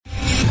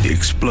The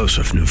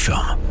explosive new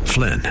film,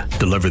 Flynn,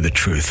 deliver the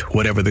truth,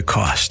 whatever the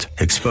cost,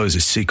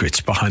 exposes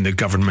secrets behind the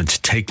government's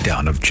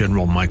takedown of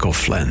General Michael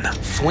Flynn.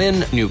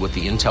 Flynn knew what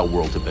the intel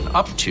world had been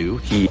up to.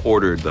 He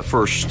ordered the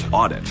first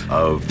audit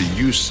of the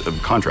use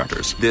of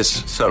contractors.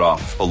 This set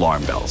off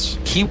alarm bells.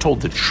 He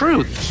told the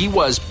truth. He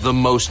was the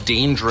most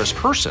dangerous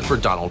person for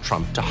Donald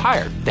Trump to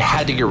hire. They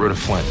had to get rid of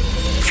Flynn.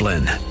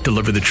 Flynn,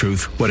 deliver the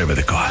truth, whatever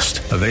the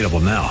cost. Available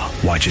now.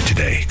 Watch it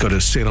today. Go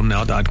to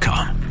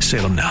salemnow.com.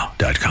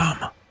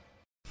 salemnow.com.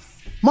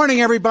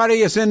 Morning,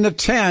 everybody. It's in the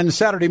 10,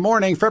 Saturday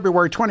morning,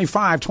 February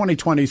 25,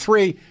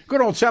 2023.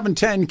 Good old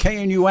 710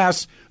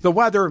 KNUS. The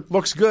weather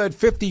looks good,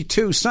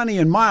 52, sunny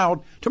and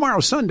mild. Tomorrow,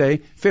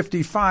 Sunday,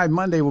 55.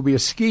 Monday will be a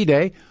ski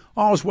day.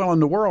 All's well in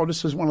the world.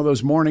 This is one of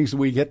those mornings that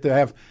we get to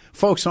have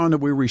folks on that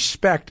we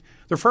respect.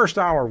 The first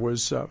hour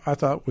was, I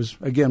thought, was,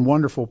 again,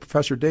 wonderful.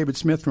 Professor David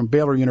Smith from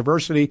Baylor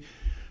University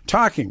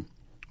talking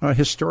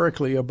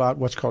historically about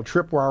what's called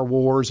tripwire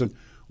wars and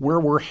where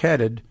we're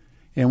headed.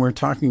 And we're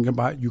talking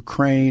about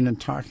Ukraine and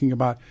talking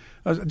about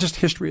just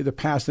history of the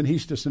past. And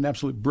he's just an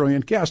absolute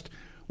brilliant guest.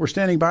 We're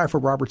standing by for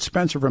Robert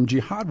Spencer from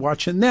Jihad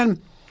Watch. And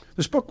then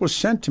this book was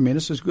sent to me.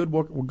 This is good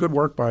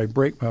work by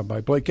Blake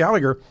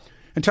Gallagher,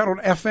 entitled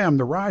FM,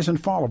 The Rise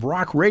and Fall of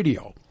Rock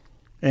Radio.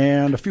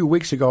 And a few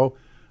weeks ago,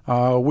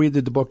 we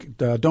did the book,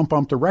 Don't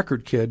Bump the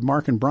Record Kid,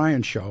 Mark and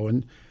Brian show.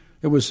 And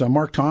it was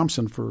Mark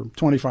Thompson for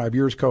 25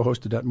 years,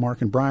 co-hosted at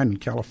Mark and Brian in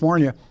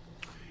California.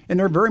 And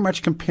they're very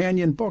much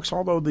companion books,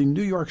 although the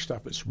New York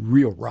stuff is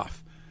real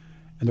rough.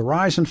 And The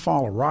Rise and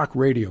Fall of Rock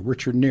Radio,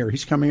 Richard Neer,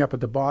 he's coming up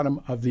at the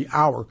bottom of the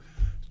hour.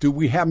 Do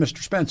we have Mr.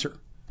 Spencer?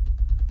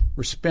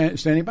 We're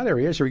standing by. There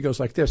he is. Here he goes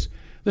like this.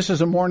 This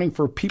is a morning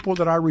for people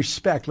that I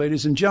respect.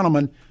 Ladies and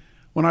gentlemen,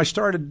 when I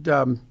started,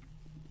 I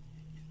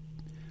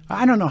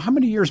don't know, how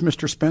many years,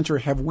 Mr. Spencer,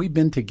 have we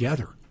been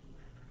together?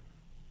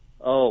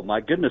 Oh, my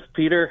goodness,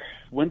 Peter.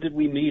 When did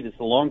we meet? It's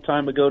a long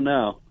time ago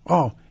now.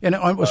 Oh, and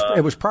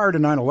it was prior to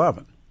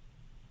 9/11.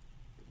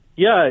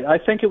 Yeah, I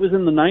think it was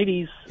in the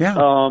 90s. Yeah.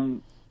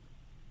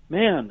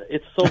 Man,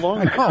 it's so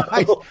long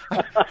ago.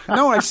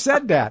 I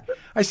said that.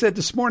 I said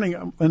this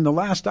morning in the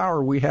last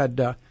hour we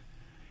had,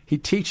 he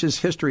teaches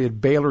history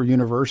at Baylor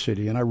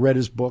University, and I read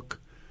his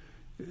book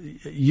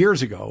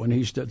years ago, and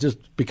he's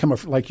just become,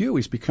 like you,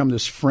 he's become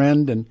this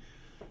friend and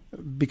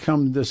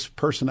become this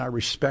person I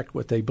respect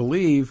what they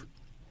believe.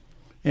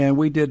 And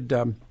we did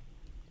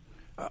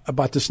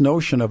about this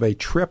notion of a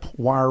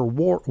tripwire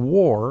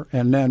war,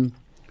 and then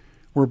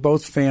we're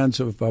both fans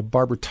of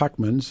Barbara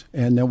Tuchman's,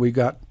 and then we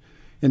got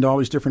into all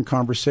these different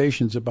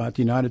conversations about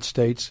the United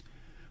States,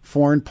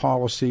 foreign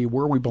policy,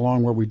 where we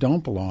belong, where we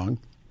don't belong,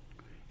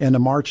 and the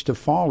march to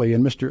folly.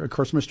 And of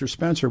course, Mr.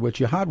 Spencer with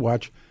Jihad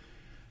Watch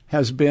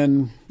has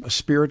been a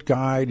spirit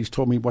guide. He's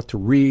told me what to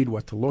read,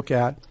 what to look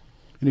at,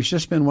 and he's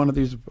just been one of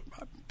these,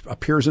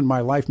 appears in my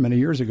life many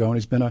years ago, and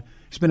he's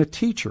been a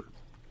teacher.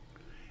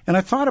 And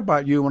I thought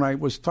about you when I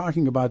was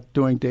talking about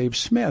doing Dave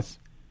Smith,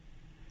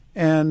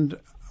 and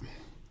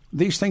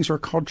these things are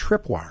called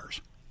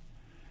tripwires.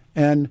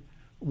 And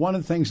one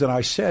of the things that I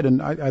said, and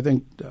I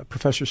think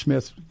Professor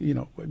Smith,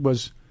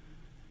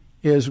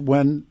 is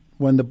when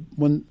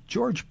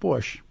George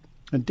Bush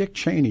and Dick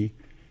Cheney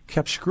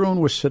kept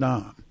screwing with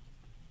Saddam,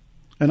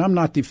 and I'm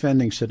not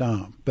defending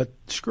Saddam, but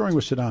screwing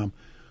with Saddam,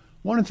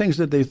 one of the things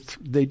that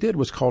they did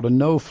was called a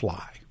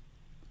no-fly.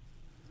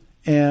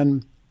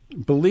 And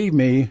believe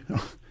me,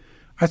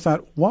 I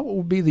thought, what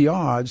would be the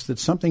odds that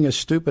something as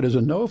stupid as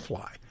a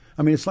no-fly?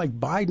 I mean, it's like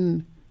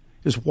Biden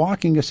is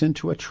walking us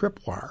into a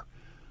tripwire.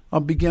 I'll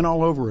begin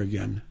all over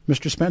again.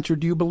 Mr. Spencer,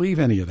 do you believe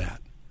any of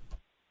that?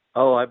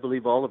 Oh, I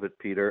believe all of it,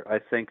 Peter. I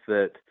think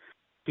that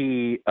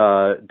he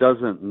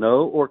doesn't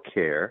know or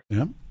care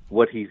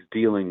what he's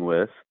dealing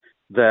with,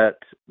 that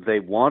they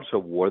want a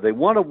war. They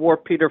want a war,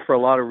 Peter, for a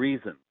lot of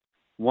reasons.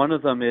 One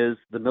of them is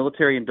the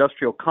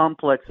military-industrial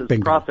complex's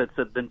profits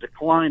have been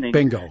declining.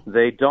 Bingo.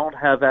 They don't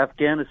have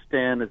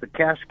Afghanistan as a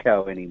cash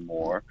cow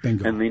anymore,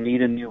 and they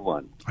need a new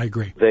one. I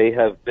agree. They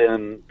have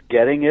been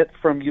getting it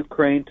from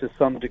Ukraine to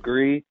some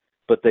degree,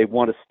 but they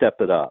want to step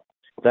it up.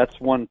 That's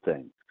one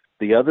thing.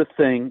 The other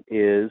thing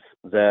is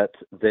that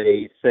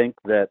they think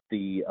that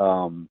the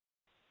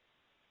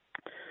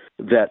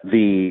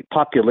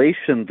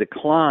population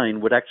decline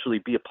would actually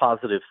be a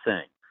positive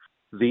thing.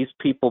 These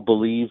people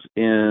believe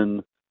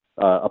in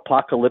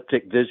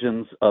apocalyptic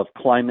visions of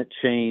climate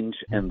change,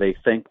 and they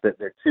think that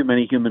there are too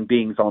many human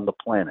beings on the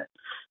planet.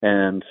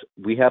 And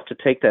we have to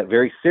take that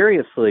very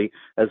seriously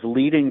as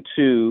leading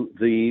to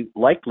the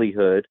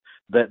likelihood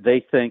that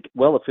they think,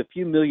 well, if a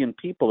few million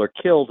people are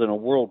killed in a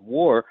world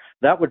war,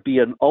 that would be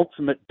an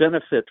ultimate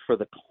benefit for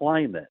the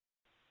climate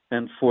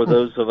and for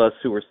those of us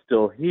who are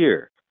still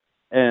here.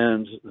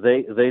 And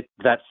they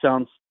that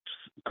sounds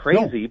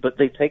crazy, but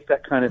they take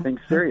that kind of thing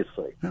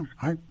seriously.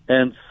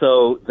 And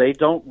so they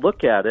don't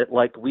look at it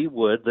like we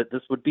would, that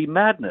this would be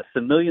madness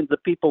and millions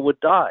of people would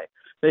die.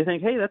 They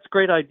think, hey, that's a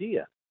great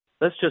idea.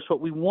 That's just what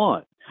we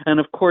want. And,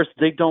 of course,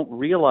 they don't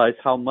realize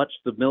how much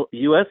the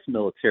U.S.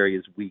 military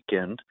is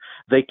weakened.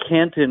 They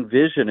can't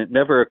envision, it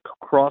never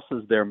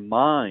crosses their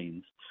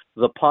minds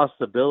the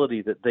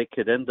possibility that they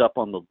could end up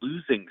on the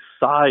losing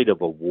side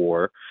of a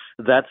war.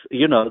 That's,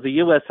 the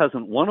U.S.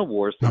 hasn't won a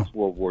war since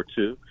World War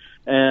II,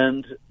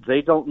 and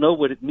they don't know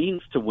what it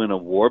means to win a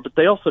war, but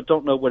they also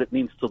don't know what it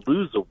means to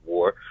lose a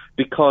war,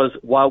 because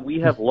while we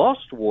have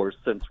lost wars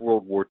since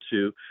World War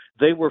II,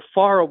 they were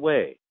far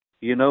away.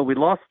 We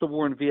lost the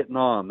war in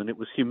Vietnam, and it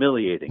was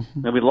humiliating.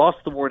 And we lost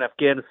the war in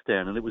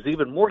Afghanistan, and it was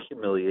even more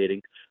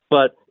humiliating,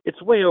 but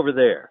it's way over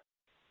there.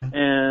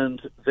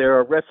 And there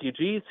are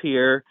refugees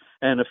here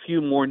and a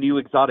few more new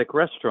exotic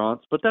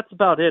restaurants, but that's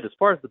about it. As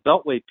far as the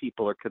Beltway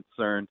people are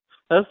concerned,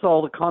 that's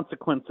all the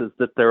consequences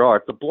that there are.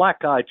 It's a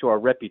black eye to our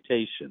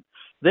reputation.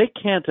 They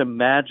can't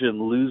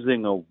imagine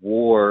losing a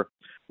war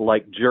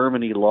like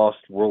Germany lost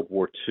World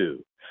War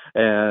II,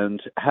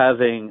 and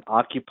having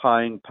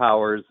occupying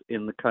powers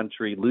in the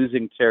country,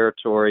 losing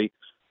territory,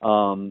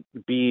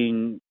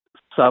 being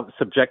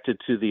subjected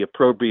to the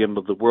opprobrium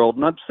of the world.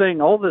 And I'm saying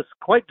all this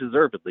quite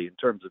deservedly in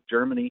terms of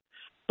Germany,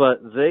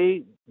 but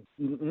it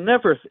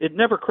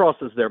never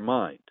crosses their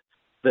mind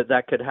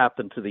that could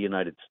happen to the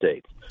United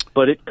States.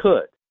 But it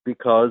could,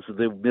 because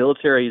the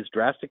military is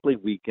drastically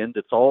weakened.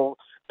 It's all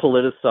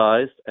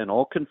politicized and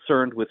all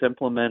concerned with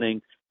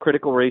implementing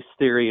critical race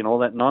theory and all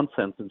that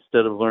nonsense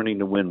instead of learning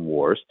to win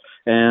wars.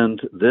 And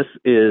this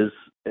is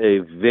a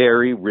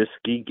very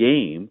risky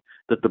game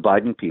that the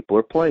Biden people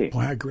are playing.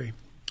 Well, I agree.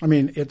 I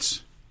mean,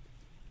 it's,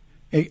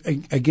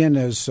 again,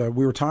 as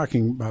we were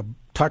talking, Barbara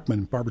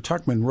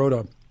Tuchman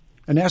wrote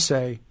an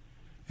essay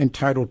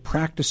entitled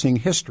Practicing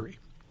History.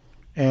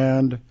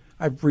 And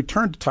I've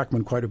returned to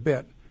Tuchman quite a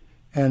bit.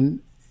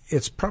 And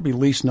it's probably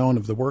least known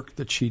of the work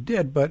that she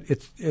did, but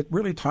it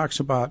really talks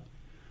about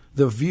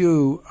the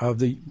view of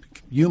the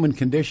human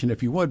condition,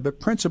 if you would, but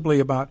principally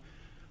about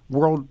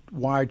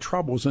worldwide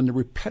troubles and the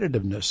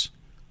repetitiveness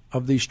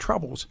of these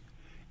troubles.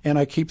 And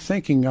I keep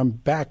thinking,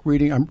 I'm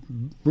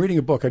reading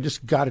a book. I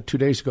just got it 2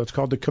 days ago. It's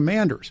called The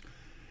Commanders.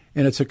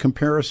 And it's a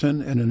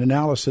comparison and an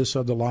analysis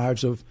of the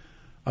lives of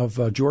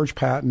George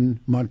Patton,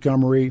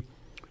 Montgomery,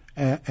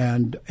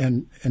 and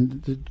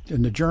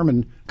the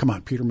German. Come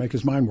on, Peter, make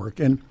his mind work.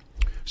 And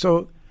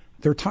so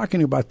they're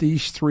talking about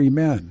these three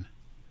men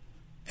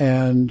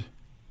and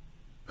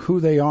who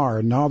they are.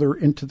 And now they're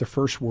into the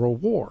First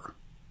World War.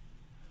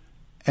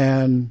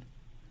 And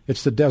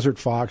it's the Desert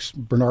Fox,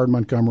 Bernard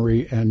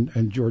Montgomery,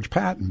 and George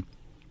Patton,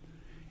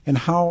 and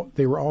how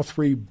they were all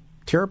three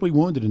terribly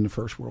wounded in the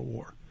First World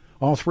War,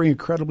 all three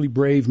incredibly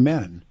brave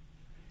men,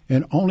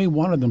 and only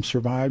one of them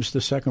survives the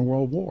Second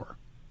World War.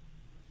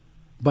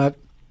 But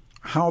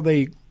how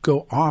they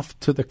go off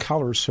to the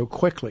colors so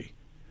quickly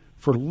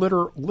for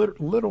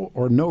little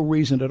or no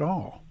reason at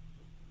all.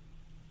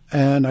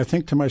 And I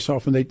think to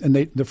myself,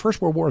 the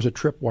First World War is a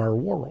tripwire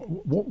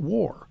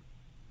war.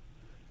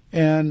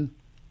 And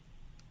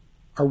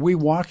are we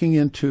walking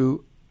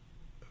into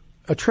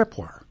a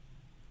tripwire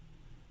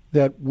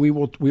that we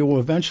will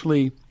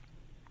eventually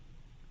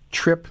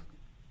trip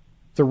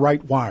the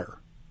right wire,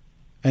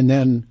 and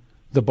then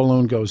the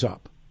balloon goes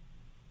up?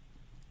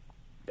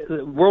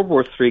 World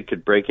War III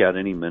could break out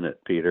any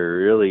minute, Peter.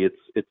 Really,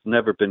 it's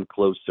never been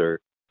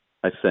closer,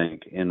 I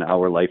think, in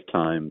our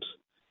lifetimes.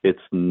 It's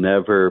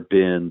never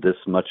been this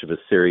much of a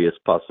serious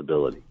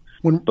possibility.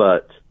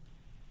 But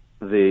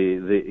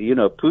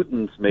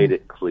Putin's made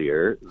it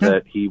clear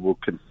that he will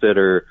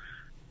consider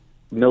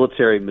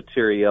military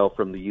materiel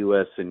from the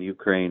U.S. and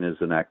Ukraine as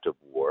an act of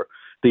war.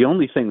 The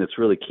only thing that's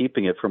really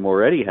keeping it from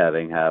already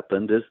having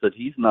happened is that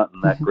he's not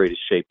in that great a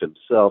shape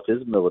himself.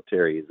 His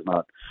military is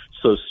not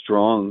so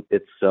strong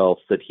itself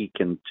that he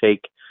can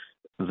take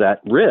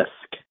that risk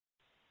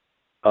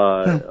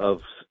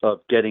of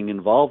getting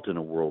involved in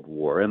a world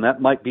war. And that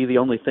might be the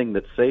only thing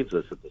that saves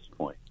us at this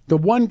point. The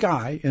one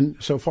guy,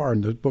 so far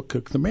in the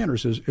book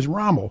Commanders, is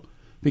Rommel,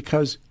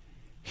 because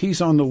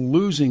he's on the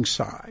losing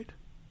side.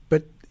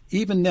 But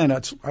even then,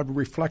 I've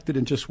reflected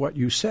in just what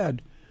you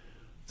said.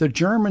 The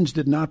Germans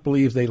did not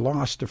believe they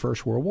lost the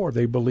First World War.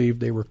 They believed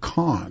they were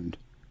conned.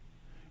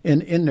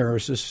 And in there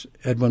is this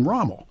Edwin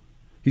Rommel.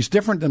 He's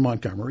different than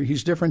Montgomery.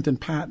 He's different than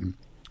Patton.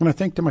 And I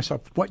think to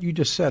myself, what you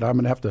just said, I'm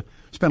going to have to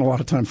spend a lot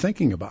of time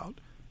thinking about.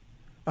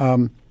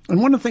 And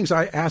one of the things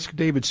I asked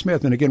David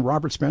Smith, and again,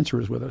 Robert Spencer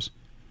is with us,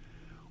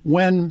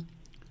 when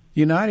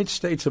the United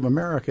States of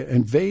America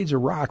invades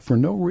Iraq for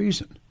no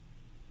reason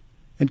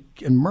and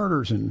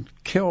murders and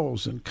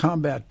kills and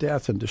combat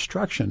death and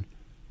destruction,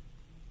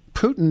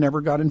 Putin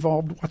never got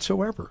involved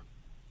whatsoever.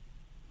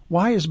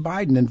 Why is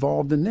Biden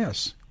involved in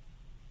this?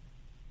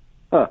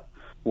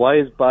 Why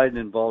is Biden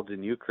involved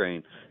in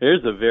Ukraine?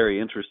 There's a very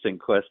interesting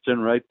question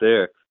right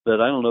there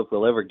that I don't know if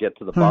we'll ever get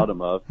to the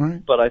bottom of.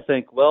 Right. But I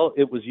think,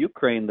 it was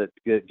Ukraine that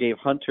gave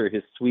Hunter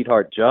his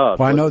sweetheart job.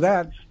 Well, I know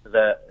that.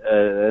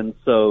 And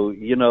so,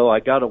 I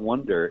got to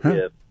wonder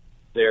if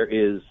there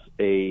is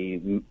a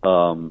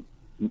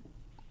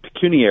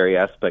pecuniary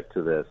aspect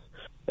to this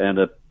and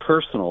a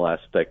personal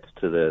aspect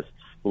to this.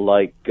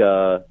 Like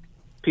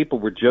people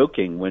were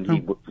joking when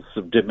he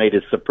made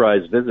his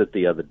surprise visit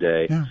the other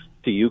day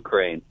to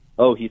Ukraine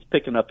oh, he's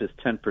picking up his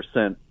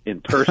 10%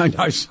 in person.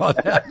 I saw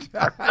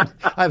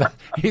that.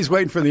 He's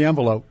waiting for the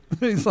envelope.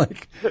 He's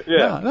like,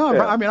 yeah.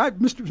 I mean,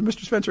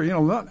 Mr. Spencer,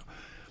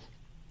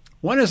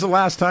 when is the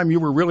last time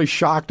you were really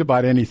shocked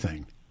about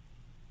anything?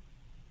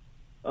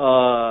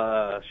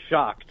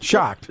 Shocked.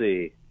 Shocked. Let's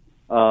see.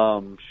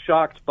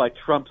 Shocked by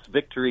Trump's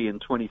victory in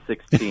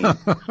 2016.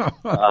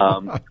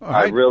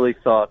 I really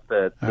thought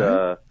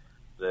that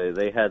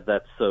they had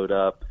that sewed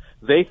up.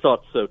 They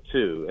thought so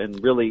too,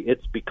 and really,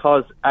 it's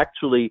because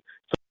actually,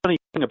 it's a funny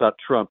thing about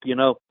Trump.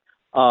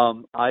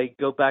 I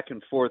go back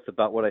and forth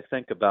about what I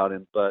think about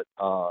him, but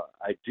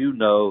I do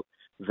know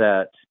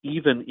that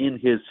even in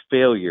his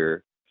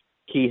failure,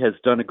 he has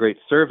done a great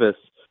service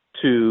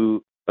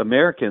to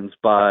Americans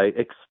by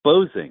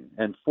exposing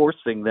and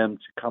forcing them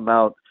to come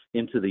out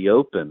into the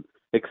open,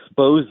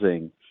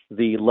 exposing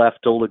the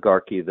left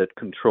oligarchy that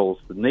controls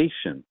the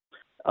nation.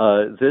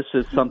 This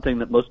is something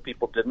that most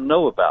people didn't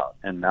know about,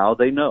 and now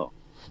they know.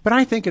 But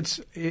I think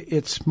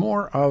it's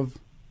more of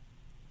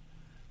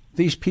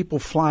these people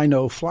fly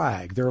no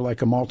flag. They're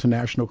like a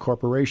multinational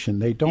corporation.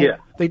 They don't. Yeah.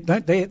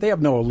 They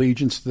have no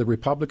allegiance to the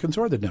Republicans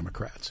or the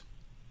Democrats.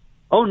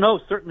 Oh no,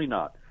 certainly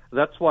not.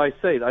 That's why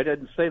I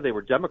didn't say they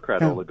were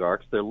Democrat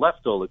oligarchs. They're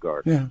left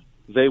oligarchs. Yeah.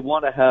 They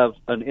want to have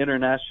an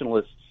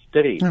internationalist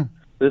state. Yeah.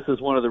 This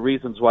is one of the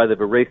reasons why they've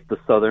erased the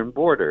southern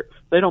border.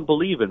 They don't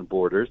believe in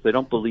borders. They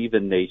don't believe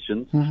in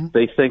nations. Mm-hmm.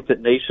 They think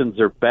that nations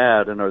are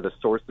bad and are the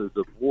sources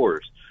of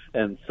wars.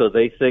 And so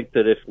they think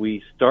that if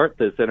we start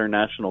this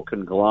international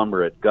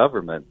conglomerate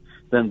government,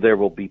 then there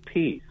will be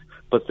peace.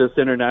 But this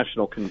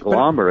international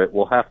conglomerate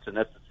will have to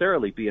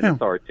necessarily be an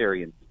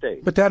authoritarian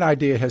state. But that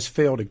idea has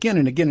failed again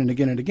and again and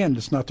again and again.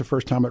 It's not the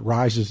first time it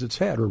raises its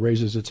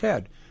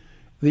head.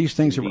 These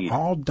things Indeed. have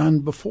all done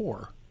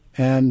before.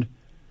 And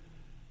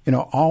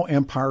all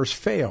empires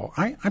fail.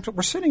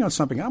 We're sitting on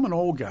something. I'm an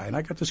old guy, and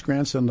I got this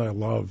grandson that I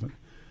love.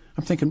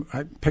 I'm thinking,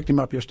 I picked him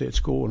up yesterday at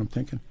school, and I'm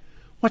thinking,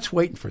 what's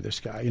waiting for this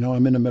guy?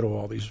 I'm in the middle of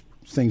all these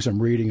things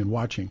I'm reading and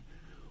watching.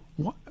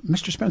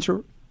 Mr.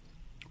 Spencer,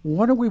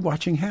 what are we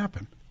watching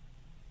happen?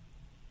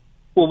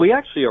 Well, we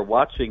actually are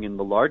watching, in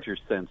the larger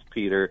sense,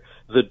 Peter,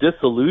 the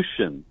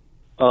dissolution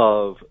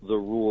of the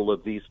rule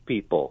of these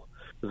people.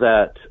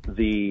 That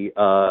these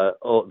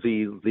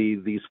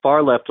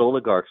far left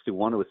oligarchs who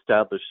want to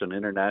establish an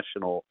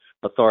international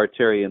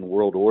authoritarian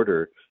world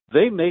order,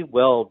 they may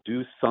well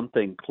do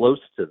something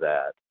close to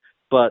that,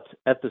 but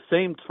at the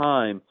same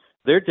time,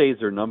 their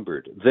days are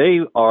numbered. They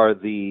are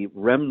the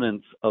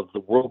remnants of the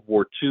World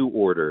War II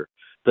order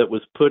that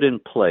was put in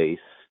place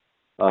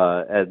in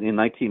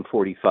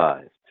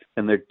 1945,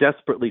 and they're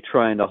desperately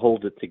trying to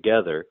hold it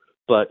together.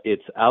 But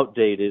it's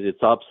outdated,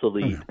 it's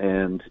obsolete,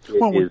 and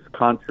it is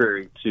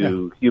contrary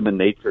to human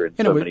nature in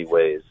so many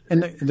ways.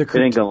 And it ain't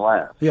going to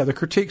last. Yeah, the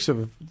critiques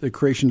of the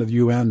creation of the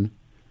UN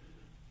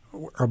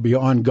are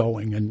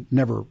ongoing and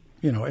never,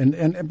 and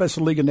it's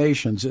the League of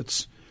Nations,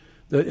 it's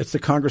the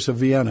Congress of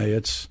Vienna,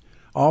 it's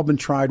all been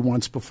tried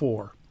once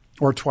before,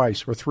 or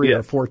twice, or three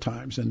or four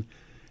times, and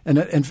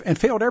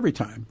failed every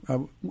time.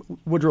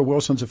 Woodrow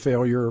Wilson's a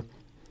failure.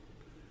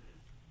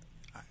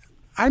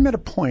 I'm at a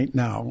point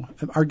now,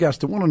 our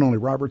guest, the one and only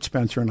Robert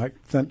Spencer, and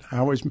I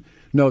always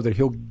know that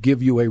he'll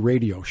give you a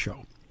radio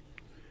show,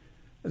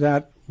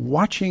 that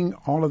watching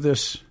all of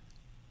these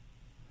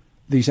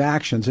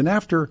actions, and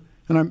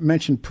I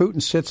mentioned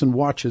Putin sits and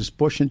watches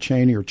Bush and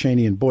Cheney, or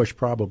Cheney and Bush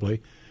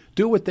probably,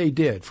 do what they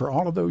did for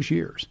all of those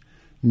years.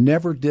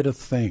 Never did a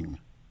thing.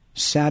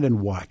 Sat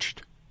and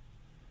watched.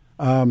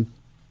 And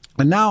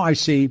now I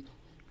see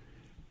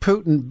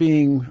Putin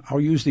being, I'll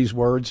use these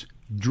words,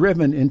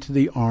 driven into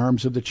the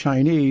arms of the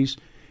Chinese.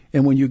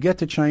 And when you get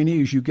the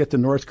Chinese, you get the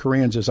North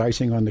Koreans as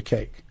icing on the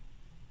cake.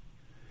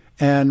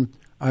 And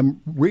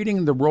I'm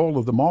reading the role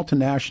of the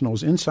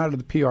multinationals inside of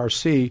the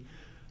PRC,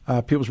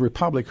 People's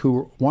Republic,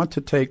 who want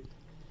to take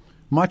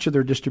much of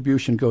their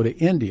distribution, go to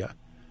India.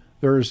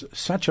 There's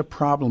such a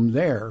problem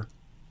there.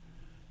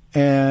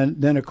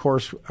 And then, of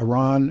course,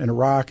 Iran and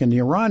Iraq, and the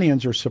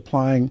Iranians are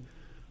supplying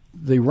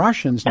the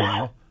Russians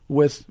now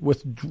with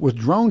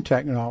drone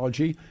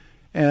technology.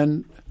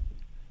 And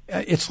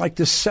it's like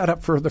this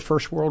setup for the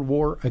First World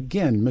War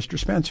again, Mr.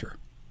 Spencer.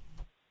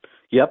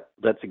 Yep,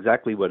 that's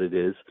exactly what it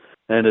is.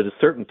 And at a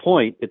certain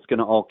point, it's going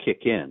to all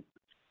kick in.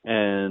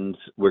 And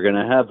we're going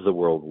to have the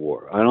World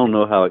War. I don't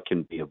know how it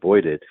can be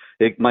avoided.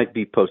 It might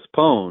be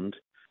postponed,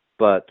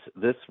 but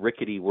this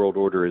rickety world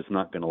order is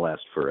not going to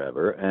last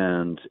forever.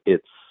 And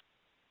it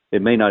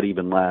may not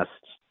even last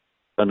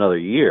another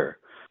year.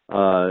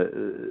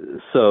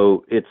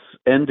 So it's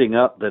ending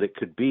up that it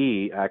could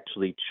be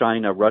actually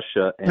China,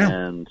 Russia,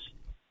 and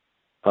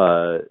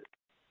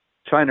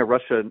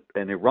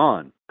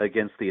Iran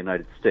against the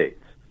United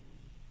States.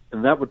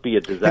 And that would be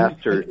a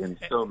disaster in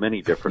so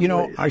many different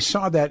ways. I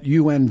saw that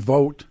UN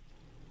vote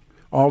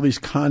all these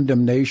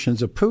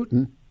condemnations of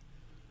Putin,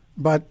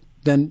 but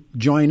then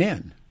join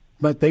in.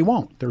 But they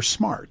won't. They're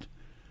smart.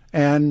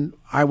 And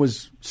I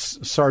was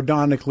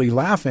sardonically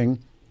laughing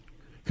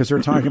because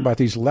they're talking about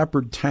these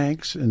Leopard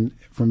tanks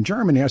from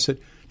Germany. I said,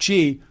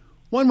 gee,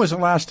 when was the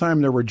last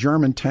time there were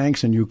German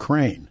tanks in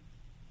Ukraine?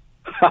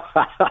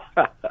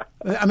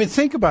 I mean,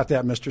 think about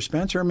that, Mr.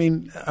 Spencer. I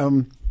mean,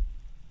 not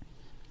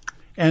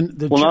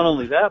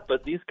only that,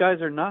 but these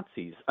guys are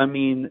Nazis. I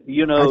mean,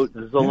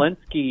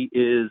 Zelensky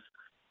is.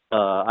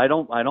 I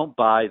don't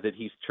buy that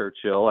he's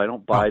Churchill. I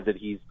don't buy that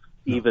he's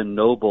even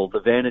noble. The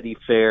Vanity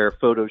Fair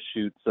photo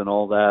shoots and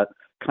all that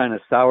kind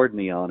of soured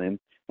me on him.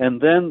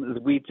 And then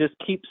we just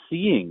keep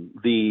seeing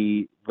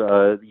the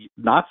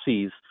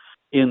Nazis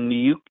in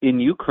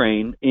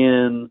Ukraine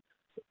in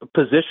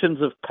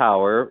positions of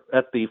power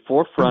at the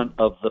forefront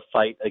of the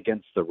fight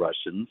against the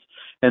Russians.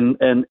 And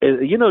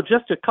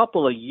just a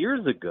couple of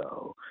years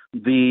ago,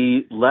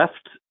 the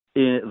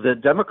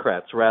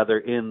Democrats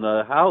in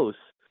the House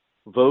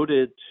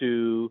voted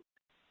to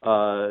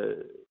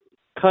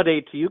cut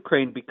aid to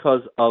Ukraine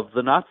because of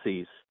the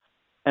Nazis.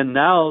 And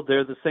now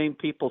they're the same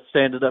people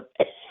standing up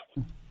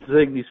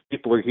saying these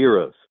people are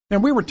heroes.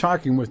 And we were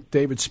talking with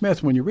David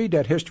Smith. When you read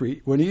that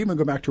history, when you even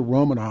go back to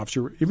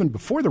Romanovs, or even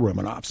before the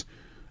Romanovs,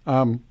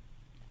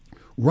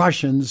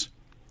 Russians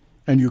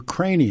and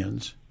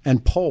Ukrainians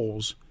and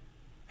Poles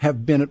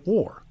have been at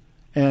war.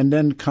 And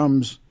then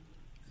comes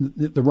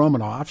the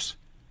Romanovs,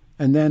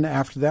 and then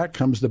after that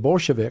comes the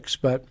Bolsheviks.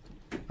 But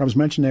I was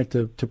mentioning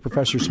that to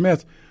Professor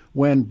Smith,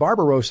 when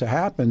Barbarossa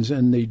happens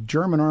and the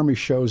German army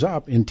shows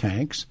up in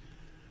tanks,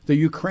 the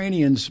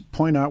Ukrainians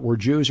point out where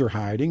Jews are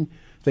hiding.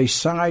 They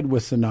side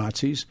with the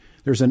Nazis.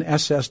 There's an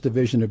SS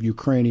division of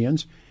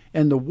Ukrainians,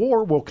 and the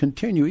war will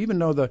continue. Even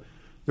though the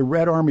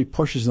Red Army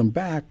pushes them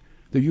back,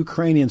 the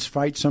Ukrainians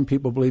fight, some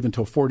people believe,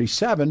 until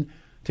 1947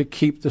 to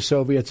keep the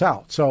Soviets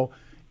out. So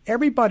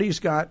everybody's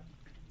got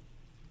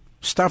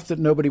stuff that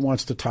nobody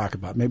wants to talk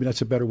about. Maybe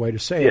that's a better way to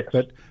say it.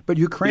 But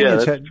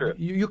Ukrainians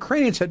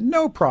had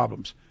no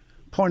problems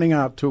pointing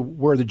out to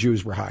where the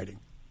Jews were hiding.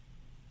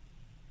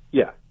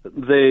 Yeah,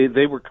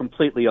 they were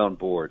completely on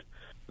board.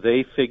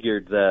 They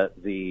figured that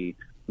the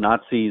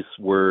Nazis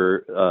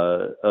were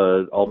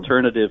an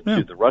alternative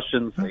to the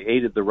Russians. They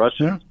hated the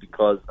Russians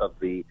because of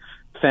the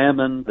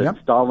famine that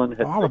Stalin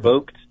had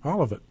provoked.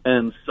 All of it.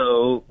 And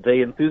so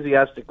they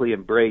enthusiastically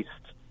embraced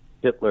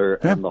Hitler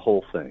and the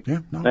whole thing.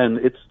 And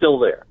it's still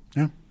there.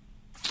 Yeah.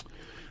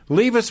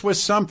 Leave us with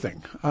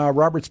something.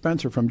 Robert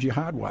Spencer from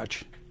Jihad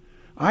Watch.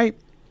 I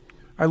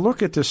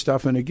look at this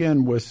stuff, and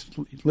again, with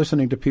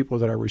listening to people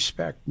that I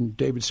respect, and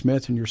David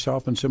Smith and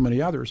yourself and so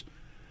many others,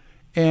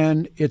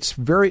 and it's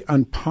very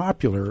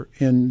unpopular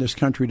in this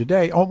country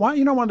today. Oh, I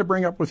wanted to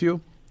bring up with you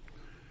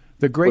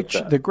the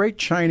great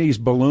Chinese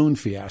balloon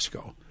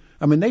fiasco.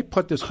 I mean, they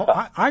put this whole.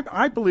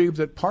 I believe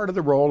that part of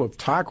the role of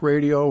talk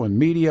radio and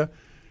media,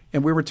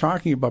 and we were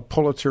talking about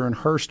Pulitzer and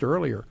Hearst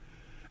earlier.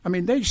 I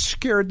mean, they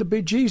scared the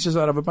bejesus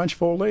out of a bunch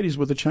of old ladies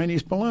with a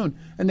Chinese balloon,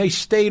 and they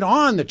stayed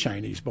on the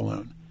Chinese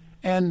balloon.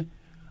 And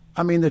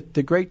I mean,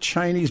 the great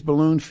Chinese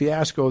balloon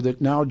fiasco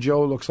that now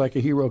Joe looks like a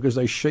hero because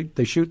they shoot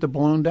the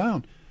balloon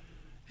down.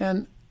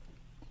 And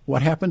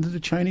what happened to the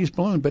Chinese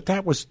balloon? But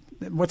that was,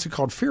 what's it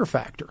called, fear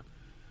factor.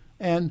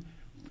 And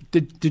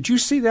did you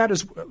see that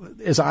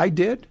as I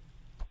did?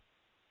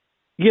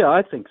 Yeah,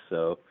 I think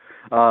so.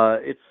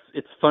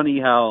 It's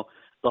funny how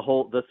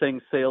the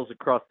thing sails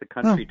across the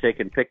country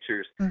taking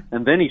pictures,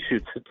 and then he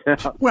shoots it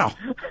down. Well,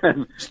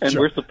 and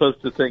we're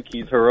supposed to think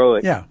he's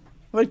heroic. Yeah.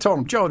 Well, they told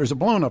him, Joe, there's a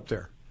balloon up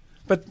there.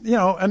 But,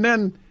 and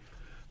then,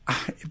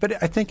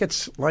 but I think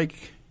it's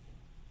like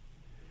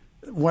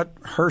what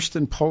Hearst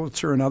and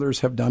Pulitzer and others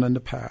have done in the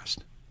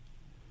past.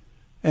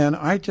 And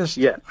I just,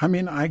 I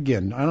mean,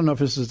 again, I don't know if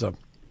this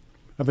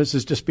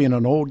is just being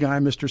an old guy,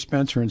 Mr.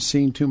 Spencer, and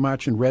seen too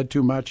much and read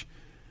too much,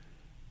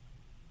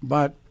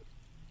 but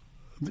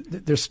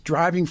there's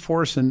driving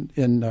force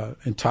in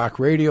talk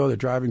radio, the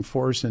driving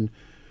force in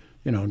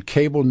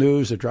cable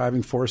news, the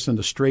driving force in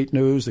the straight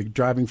news, the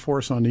driving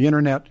force on the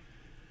internet,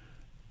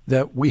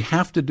 that we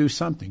have to do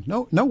something.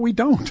 No, we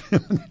don't.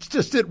 It's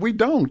just it. We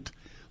don't.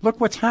 Look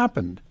what's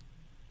happened.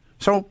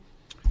 So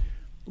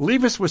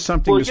leave us with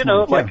something.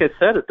 Well, like I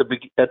said at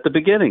the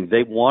beginning,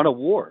 they want a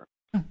war.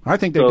 I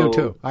think they do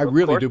too. I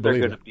really do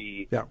believe they're going to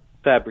be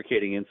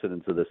fabricating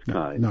incidents of this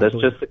kind. That's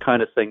just the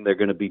kind of thing they're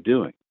going to be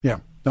doing. Yeah.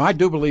 No, I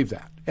do believe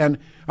that. And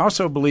I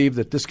also believe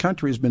that this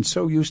country has been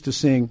so used to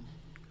seeing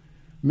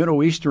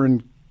Middle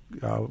Eastern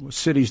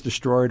cities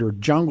destroyed or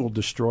jungle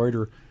destroyed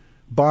or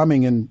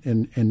bombing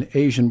in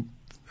Asian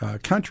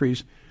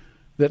countries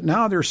that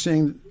now they're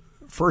seeing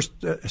First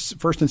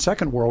and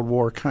Second World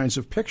War kinds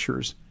of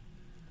pictures.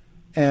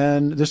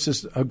 And this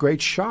is a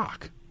great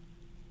shock.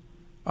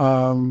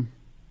 And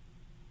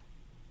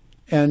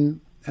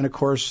of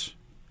course,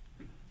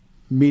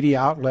 media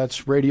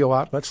outlets, radio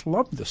outlets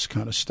love this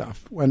kind of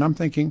stuff. And I'm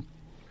thinking,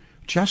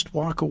 just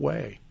walk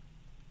away.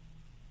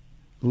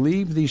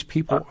 Leave these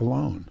people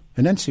alone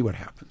and then see what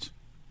happens.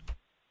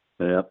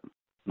 Yep.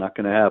 Not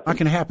going to happen. Not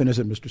going to happen, is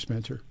it, Mr.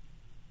 Spencer?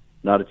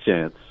 Not a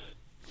chance.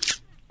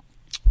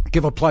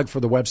 Give a plug for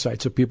the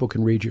website so people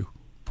can read you.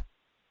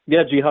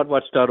 Yeah,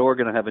 jihadwatch.org,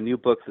 and I have a new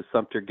book, The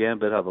Sumter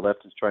Gambit, How the Left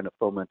is Trying to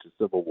Foment a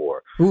Civil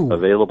War. Ooh.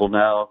 Available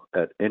now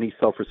at any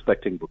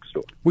self-respecting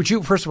bookstore. Would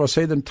you, first of all,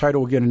 say the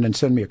title again and then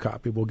send me a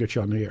copy? We'll get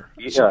you on the air.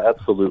 Yeah,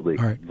 absolutely.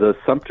 All right. The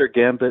Sumter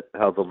Gambit,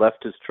 How the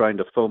Left is Trying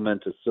to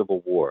Foment a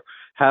Civil War.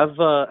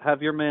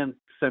 Have your man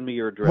send me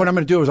your address. What I'm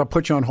going to do is I'll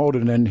put you on hold,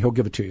 and then he'll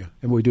give it to you,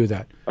 and we do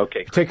that.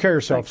 Okay. Take care of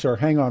yourself, Thanks. sir.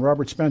 Hang on.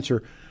 Robert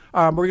Spencer.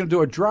 We're going to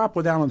do a drop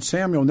with Alan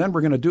Samuel, and then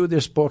we're going to do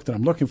this book that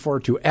I'm looking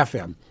forward to,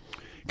 FM.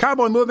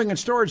 Cowboy Moving and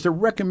Storage, the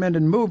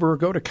recommended mover.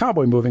 Go to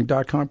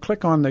cowboymoving.com.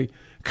 Click on the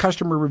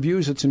customer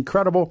reviews. It's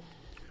incredible.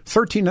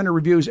 1,300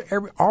 reviews,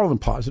 all of them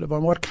positive,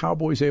 on what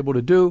Cowboy's able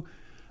to do.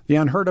 The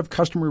unheard of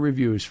customer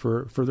reviews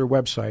for their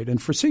website.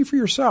 And see for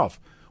yourself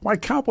why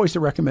Cowboy's the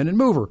recommended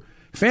mover.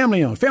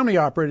 Family owned, family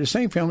operated,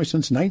 same family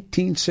since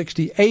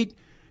 1968.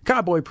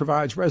 Cowboy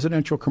provides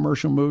residential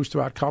commercial moves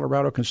throughout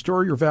Colorado, can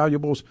store your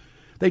valuables.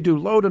 They do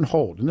load and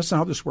hold. And this is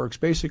how this works.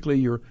 Basically,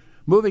 you're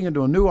moving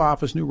into a new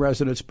office, new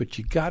residence, but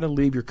you got to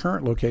leave your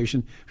current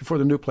location before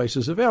the new place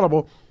is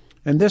available.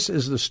 And this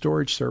is the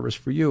storage service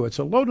for you. It's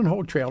a load and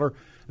hold trailer.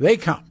 They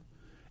come,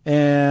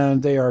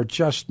 and they are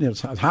just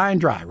it's high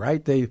and dry,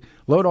 right? They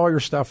load all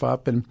your stuff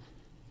up, and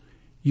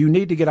you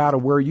need to get out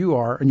of where you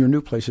are, and your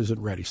new place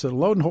isn't ready. So the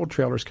load and hold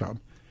trailers come,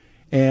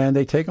 and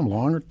they take them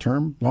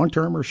long-term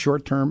or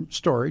short-term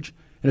storage,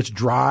 and it's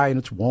dry and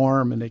it's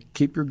warm, and they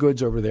keep your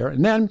goods over there.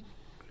 And then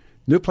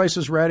new place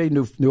is ready,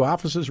 new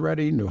office is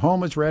ready, new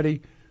home is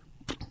ready.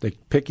 They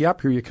pick you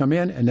up, here you come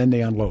in, and then they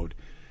unload.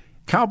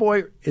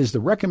 Cowboy is the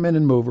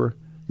recommended mover,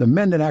 the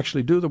men that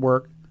actually do the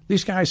work.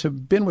 These guys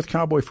have been with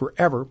Cowboy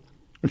forever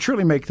and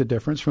truly make the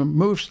difference from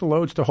moves to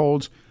loads to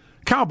holds.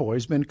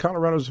 Cowboy's been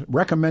Colorado's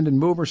recommended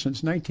mover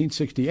since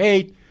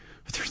 1968.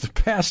 They're the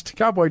best.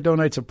 Cowboy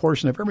donates a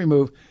portion of every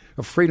move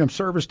of Freedom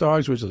Service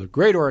Dogs, which is a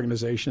great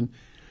organization.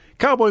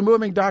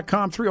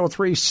 CowboyMoving.com,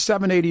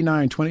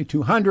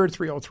 303-789-2200,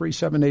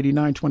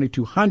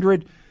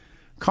 303-789-2200.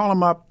 Call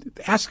them up.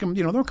 Ask them,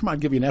 they'll come out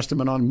and give you an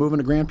estimate on moving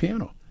a grand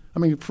piano. I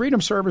mean, Freedom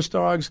Service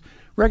Dogs,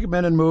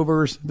 recommended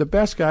movers, the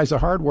best guys, the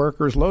hard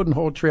workers, load and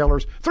hold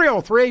trailers,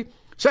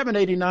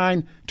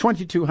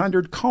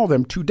 303-789-2200. Call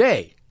them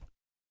today.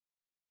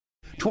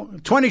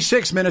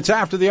 26 minutes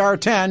after the hour,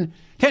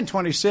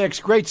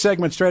 10:26. Great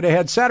segment straight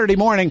ahead. Saturday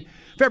morning,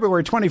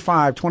 February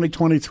 25,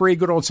 2023.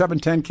 Good old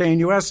 710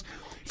 KNUS.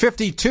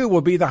 52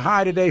 will be the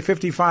high today,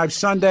 55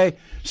 Sunday,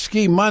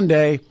 Ski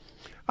Monday.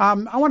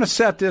 I want to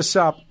set this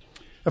up.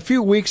 A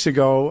few weeks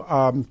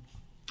ago,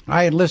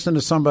 I had listened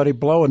to somebody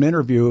blow an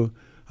interview,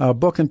 a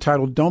book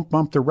entitled Don't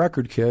Bump the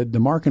Record Kid, The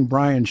Mark and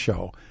Brian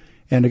Show.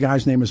 And the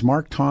guy's name is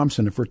Mark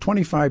Thompson. And for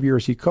 25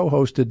 years, he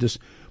co-hosted this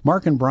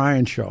Mark and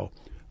Brian Show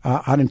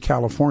out in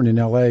California, in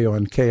L.A.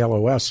 on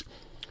KLOS.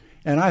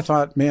 And I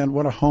thought, man,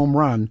 what a home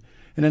run.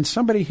 And then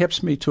somebody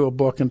hips me to a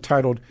book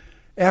entitled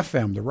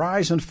FM, The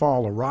Rise and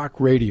Fall of Rock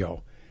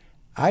Radio.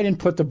 I didn't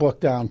put the book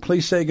down.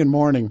 Please say good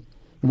morning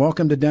and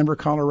welcome to Denver,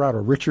 Colorado.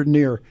 Richard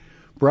Neer,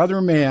 brother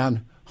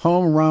man,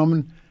 home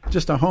run,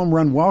 just a home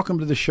run. Welcome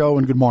to the show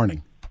and good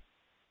morning.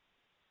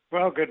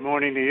 Well, good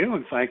morning to you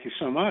and thank you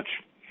so much.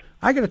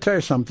 I got to tell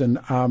you something.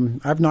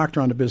 I've knocked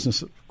around the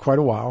business quite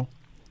a while,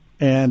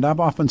 and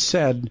I've often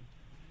said,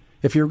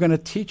 if you're going to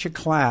teach a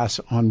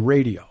class on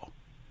radio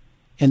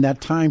in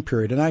that time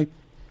period, and I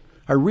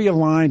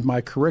realigned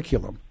my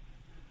curriculum.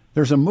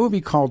 There's a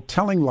movie called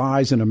Telling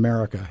Lies in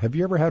America. Have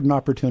you ever had an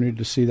opportunity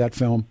to see that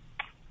film?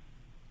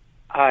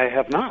 I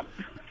have not.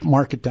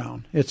 Mark it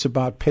down. It's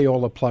about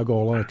Paola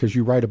Plugola, because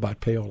you write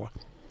about Paola.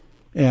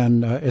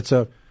 And it's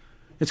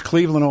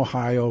Cleveland,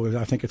 Ohio.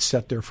 I think it's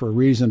set there for a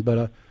reason,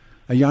 but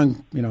a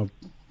young,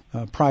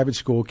 private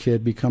school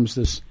kid becomes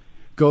this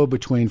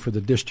go-between for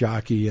the disc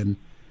jockey and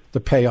the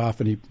payoff,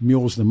 and he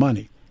mules the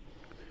money.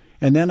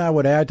 And then I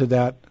would add to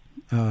that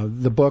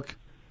the book,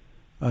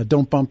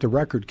 Don't Bump the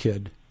Record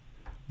Kid.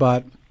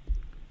 But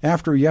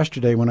after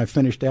yesterday, when I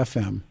finished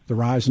FM, The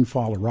Rise and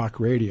Fall of Rock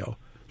Radio,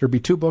 there'd be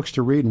 2 books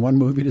to read and 1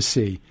 movie to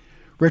see.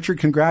 Richard,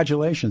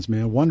 congratulations,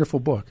 man. Wonderful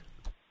book.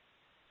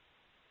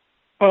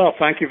 Well,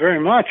 thank you very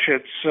much.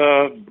 It's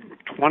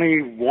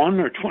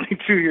 21 or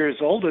 22 years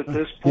old at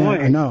this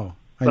point. Yeah, I know.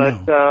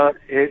 But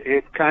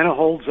it kind of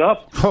holds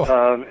up,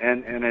 Oh.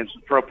 and it's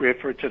appropriate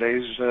for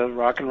today's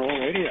rock and roll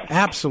radio.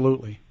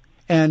 Absolutely.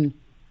 And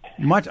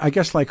I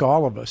guess like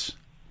all of us,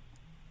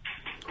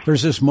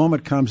 there's this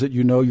moment comes that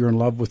you're in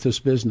love with this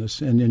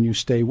business, and then you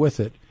stay with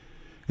it.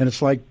 And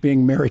it's like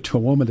being married to a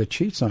woman that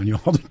cheats on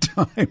you all the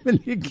time, and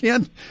you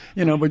can't,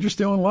 but you're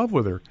still in love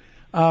with her.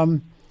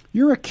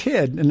 You're a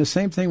kid, and the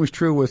same thing was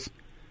true with,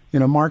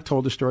 Mark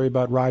told the story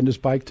about riding his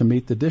bike to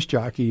meet the disc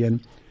jockey,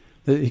 and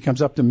he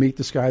comes up to meet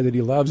this guy that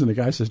he loves, and the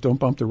guy says, "Don't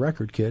bump the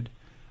record, kid."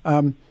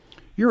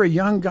 You're a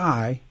young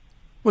guy.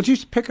 Well,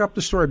 just pick up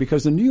the story,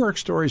 because the New York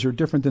stories are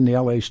different than the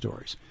L.A.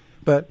 stories.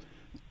 But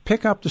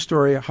pick up the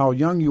story of how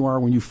young you are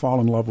when you fall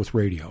in love with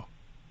radio.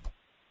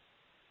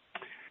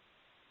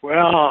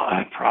 Well,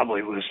 I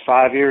probably was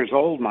 5 years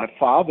old. My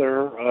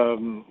father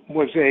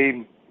was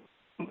a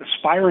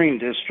aspiring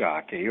disc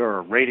jockey or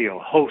a radio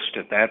host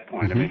at that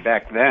point. Mm-hmm. I mean,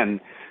 back then,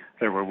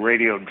 There were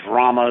radio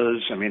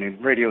dramas. I mean,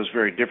 radio is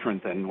very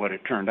different than what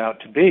it turned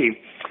out to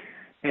be.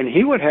 And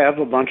he would have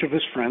a bunch of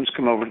his friends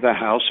come over to the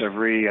house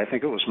I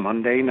think it was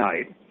Monday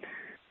night.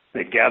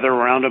 They'd gather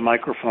around a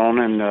microphone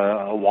and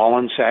a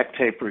Wallensack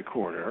tape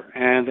recorder,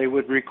 and they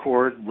would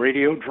record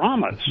radio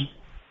dramas.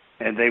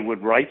 And they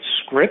would write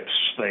scripts.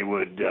 They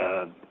would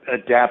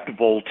adapt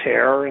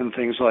Voltaire and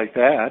things like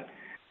that.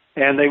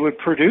 And they would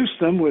produce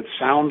them with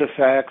sound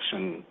effects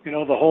and,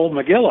 the whole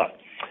Megillah.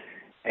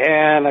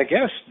 And I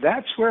guess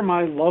that's where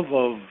my love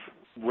of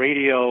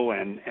radio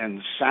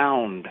and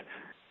sound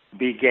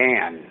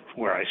began,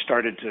 where I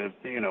started to,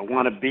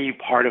 want to be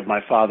part of my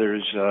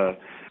father's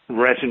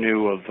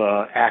retinue of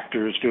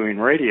actors doing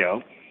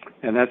radio.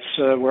 And that's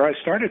where I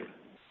started.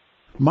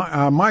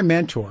 My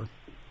mentor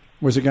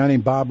was a guy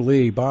named Bob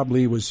Lee. Bob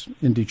Lee was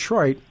in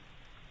Detroit.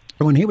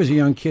 When he was a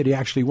young kid, he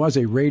actually was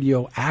a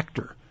radio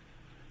actor.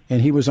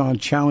 And he was on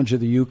Challenge of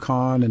the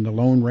Yukon and the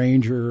Lone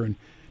Ranger. And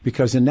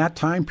because in that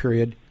time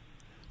period,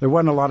 there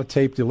wasn't a lot of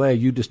tape delay.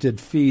 You just did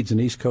feeds, an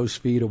East Coast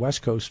feed, a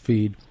West Coast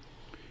feed.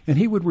 And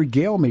he would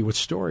regale me with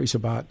stories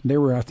about, they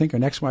were, I think,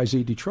 on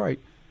XYZ Detroit.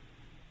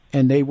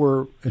 And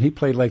he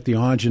played like the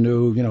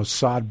ingenue,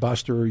 sod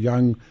buster,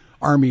 young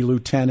Army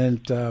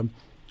lieutenant.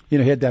 He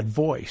had that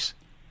voice.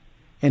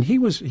 And he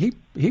was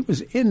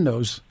in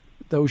those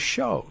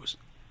shows.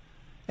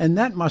 And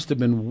that must have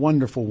been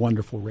wonderful,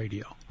 wonderful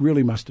radio.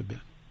 Really must have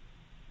been.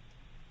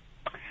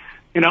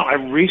 I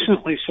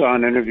recently saw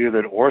an interview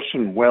that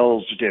Orson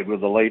Welles did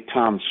with the late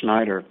Tom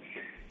Snyder,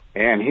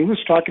 and he was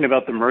talking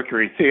about the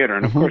Mercury Theater.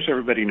 And, of course,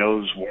 everybody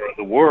knows War of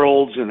the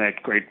Worlds and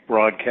that great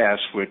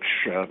broadcast which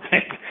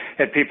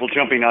had people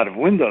jumping out of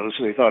windows.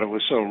 They thought it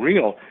was so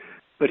real.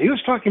 But he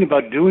was talking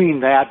about doing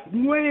that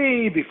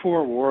way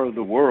before War of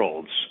the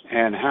Worlds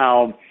and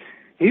how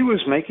he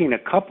was making a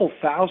couple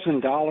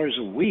 $1,000s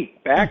a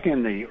week back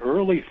in the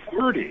early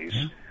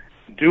 30s.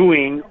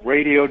 Doing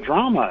radio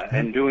drama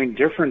and doing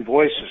different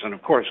voices. And,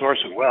 of course,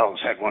 Orson Welles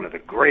had one of the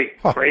great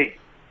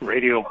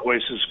radio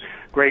voices,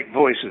 great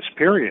voices,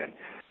 period.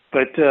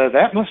 But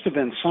that must have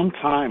been some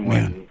time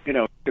when,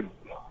 you could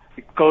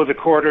go to the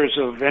quarters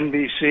of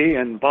NBC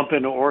and bump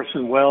into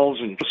Orson Welles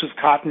and Joseph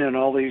Cotten and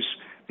all these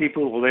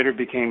people who later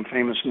became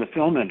famous in the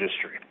film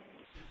industry.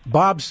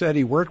 Bob said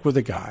he worked with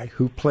a guy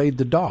who played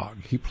the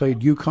dog. He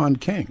played Yukon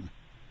King.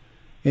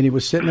 And he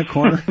was sitting in the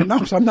corner.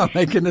 No, I'm not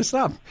making this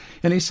up.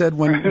 And he said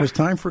when it was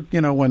time for,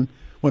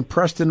 when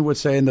Preston would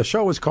say, and the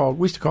show was called,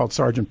 we used to call it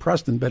Sergeant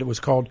Preston, but it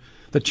was called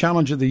The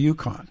Challenge of the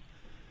Yukon.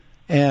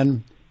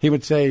 And he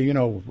would say,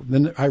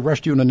 then I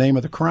rushed you in the name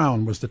of the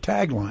crown was the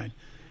tagline.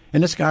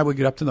 And this guy would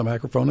get up to the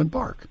microphone and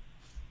bark.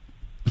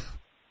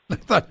 I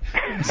thought,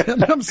 so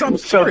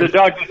the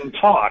dog didn't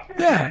talk.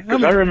 Yeah.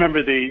 Because I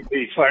remember the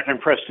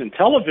Sergeant Preston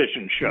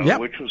television show,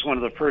 which was one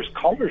of the first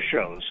color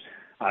shows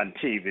on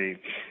TV.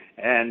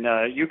 And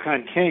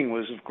Yukon King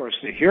was, of course,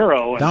 the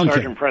hero, and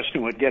Sergeant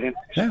Preston would get in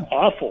these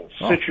awful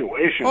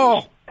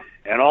situations.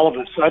 And all of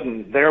a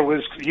sudden, there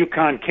was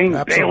Yukon King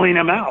bailing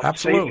him out.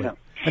 Absolutely. Him.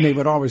 And he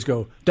would always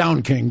go,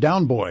 down, King,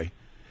 down, boy.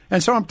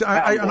 And so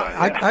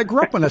I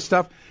grew up on that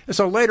stuff. And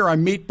so later I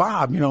meet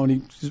Bob, and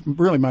he's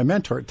really my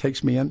mentor. It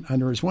takes me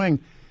under his wing.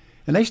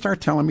 And they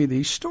start telling me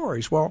these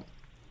stories. Well,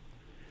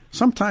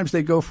 sometimes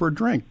they go for a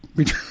drink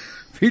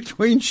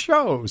between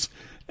shows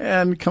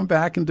and come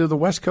back and do the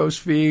West Coast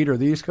feed or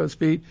the East Coast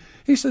feed.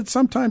 He said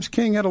sometimes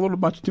King had a little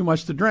much too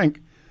much to drink.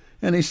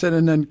 And he said,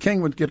 and then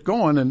King would get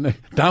going and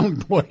down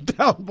boy.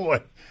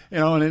 But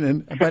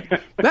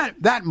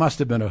that must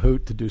have been a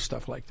hoot to do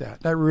stuff like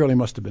that. That really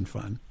must have been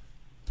fun.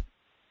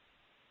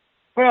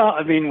 Well,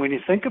 I mean, when you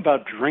think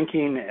about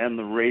drinking and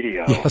the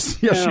radio, yes,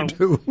 you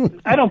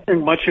do. I don't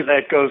think much of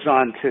that goes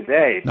on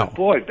today. No. But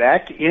boy,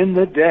 back in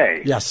the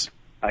day, yes,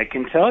 I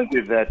can tell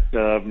you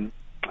that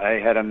I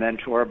had a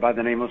mentor by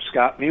the name of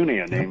Scott Muni,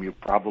 a name you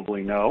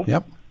probably know.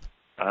 Yep.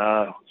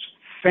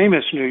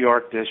 Famous New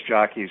York disc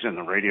jockeys in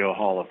the Radio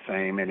Hall of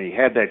Fame, and he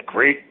had that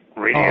great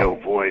radio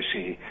voice.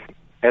 He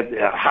had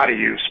how do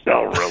you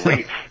spell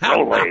relief?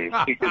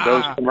 Rolave. He did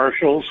those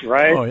commercials,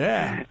 right? Oh,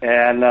 yeah.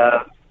 And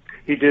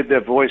he did the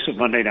voice of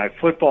Monday Night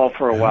Football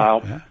for a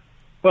while. Yeah.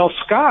 Well,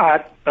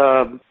 Scott,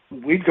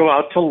 we'd go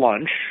out to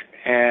lunch,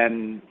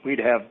 and we'd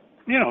have,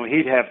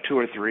 he'd have 2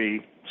 or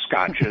 3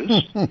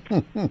 scotches,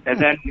 and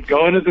then he'd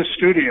go into the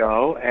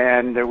studio,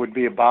 and there would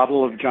be a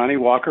bottle of Johnny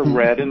Walker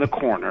Red in the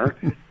corner,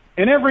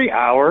 and every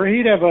hour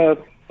he'd have a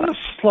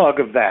slug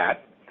of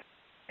that,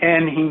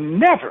 and he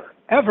never,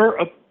 ever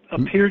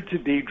appeared to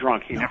be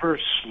drunk. He never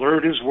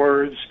slurred his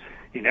words.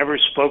 He never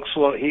spoke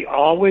slow. He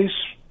always,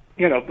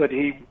 but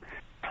he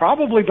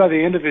probably by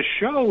the end of his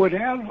show would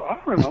have,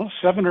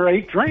 7 or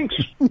 8 drinks.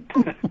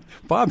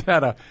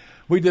 Bob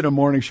we did a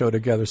morning show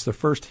together. It's the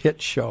first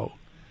hit show.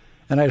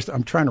 And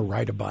I'm trying to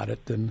write about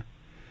it. And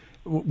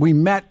we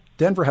met,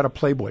 Denver had a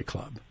Playboy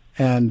Club.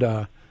 And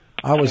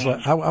I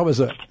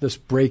was this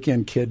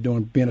break-in kid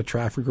being a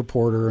traffic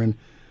reporter and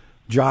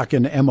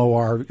jocking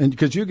MOR. And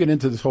because you get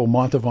into this whole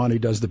Montavani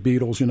does the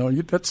Beatles,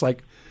 that's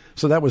like,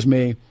 so that was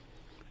me.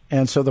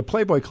 And so the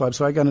Playboy Club,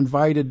 so I got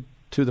invited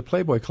to the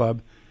Playboy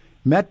Club.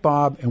 met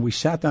Bob, and we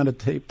sat down at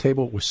the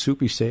table with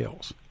Soupy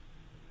Sales.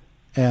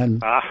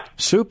 And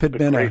Soup had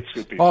been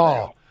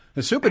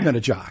Soup had been a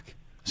jock.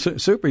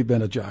 Soup had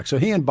been a jock. So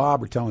he and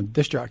Bob were telling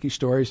disc jockey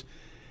stories,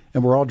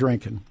 and we're all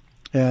drinking.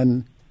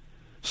 And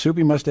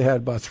Soupy must have had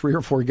about 3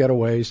 or 4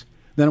 getaways.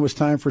 Then it was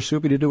time for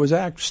Soupy to do his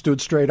act.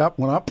 Stood straight up,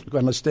 went up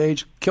on the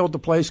stage, killed the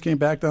place, came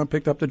back down,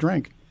 picked up the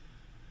drink.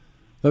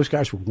 Those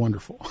guys were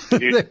wonderful.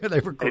 They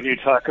were great. And you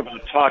talk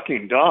about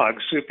talking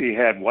dogs. Soupy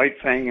had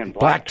White Fang and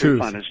Blacktooth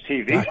on his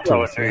TV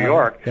show in New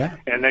York,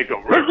 and they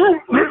go.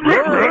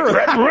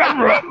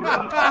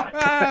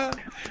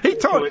 He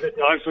told the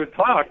dogs would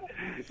talk,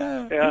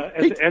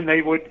 and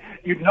they would.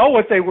 You'd know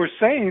what they were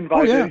saying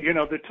by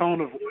the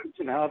tone of voice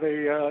and how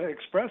they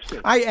expressed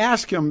it. I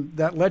asked him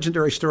that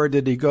legendary story.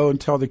 Did he go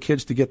and tell the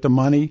kids to get the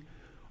money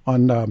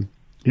on?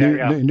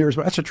 New Year's.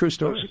 That's a true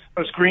story.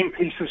 Those green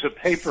pieces of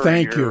paper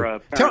in your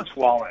parents'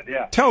 wallet.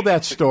 Yeah. Tell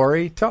that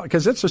story.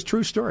 Because it's a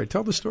true story.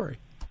 Tell the story.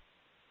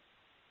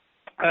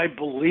 I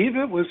believe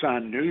it was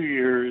on New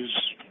Year's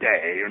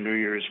Day or New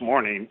Year's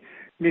morning.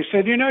 And he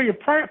said, your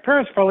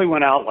parents probably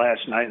went out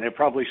last night and they're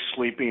probably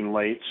sleeping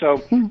late.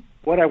 So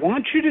what I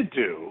want you to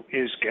do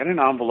is get an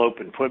envelope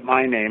and put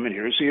my name, and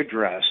here's the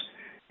address.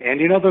 And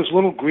those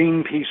little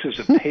green pieces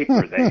of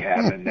paper they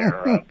have in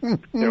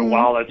their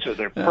wallets or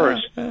their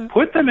purse,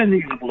 put them in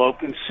the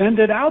envelope and send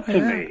it out to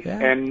me. Yeah.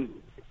 And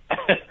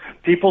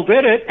people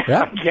did it,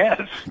 I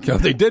guess. Yeah,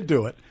 they did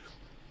do it.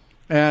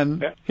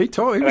 And he was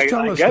telling us.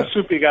 I guess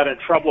Soupy got in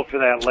trouble for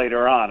that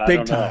later on.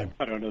 Big time.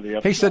 I don't know the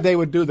upside. He said they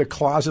would do the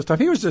closet stuff.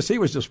 He was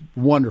just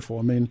wonderful.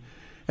 I mean,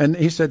 and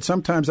he said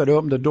sometimes I'd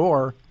open the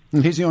door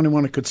and he's the only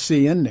one that could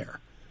see in there.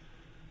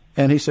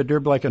 And he said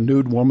there'd be like a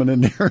nude woman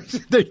in there.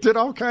 They did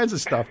all kinds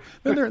of stuff.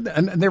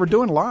 And they were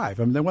doing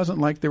live. I mean, it wasn't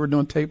like they were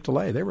doing tape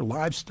delay. They were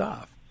live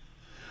stuff.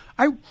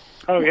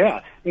 Oh,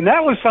 yeah. And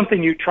that was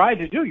something you tried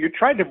to do. You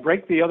tried to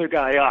break the other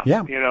guy up.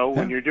 Yeah.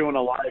 When you're doing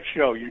a live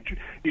show. You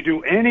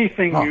do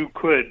anything you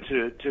could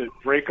to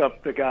break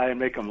up the guy and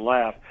make him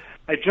laugh.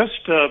 I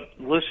just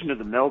listened to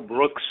the Mel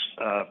Brooks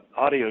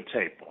audio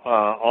tape,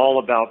 All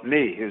About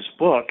Me, his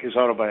book, his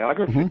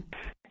autobiography. Mm-hmm.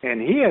 And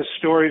he has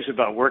stories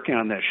about working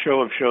on that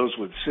show of shows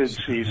with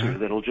Sid Caesar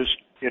that'll just,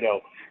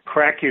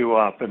 crack you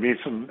up. I mean,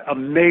 some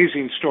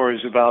amazing stories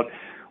about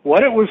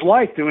what it was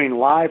like doing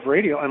live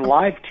radio and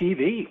live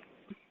TV.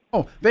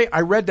 Oh,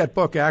 I read that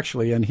book,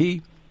 actually, and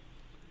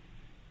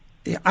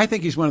I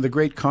think he's one of the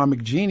great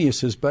comic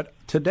geniuses, but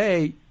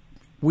today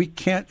we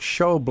can't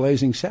show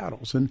Blazing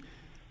Saddles. And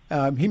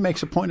he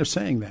makes a point of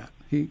saying that.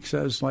 He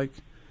says,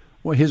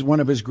 one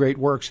of his great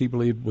works he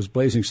believed was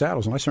Blazing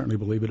Saddles, and I certainly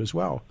believe it as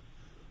well.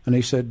 And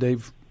he said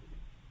they've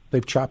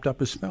chopped up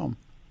his film.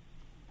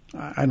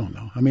 I don't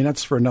know. I mean,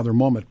 that's for another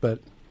moment, but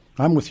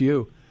I'm with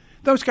you.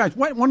 Those guys,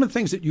 one of the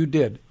things that you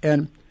did,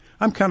 and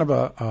I'm kind of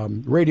a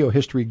radio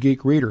history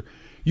geek reader,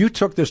 you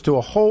took this to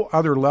a whole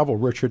other level,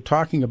 Richard,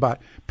 talking about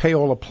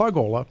payola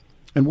plugola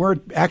and where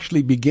it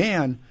actually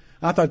began.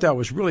 I thought that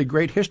was really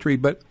great history.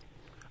 But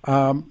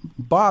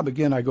Bob,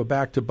 again, I go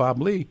back to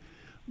Bob Lee.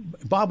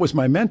 Bob was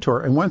my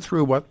mentor and went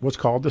through what was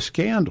called the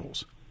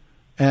scandals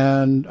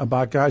and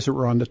about guys that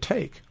were on the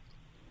take.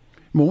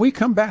 When we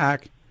come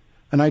back,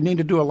 and I need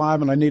to do a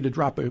live and I need to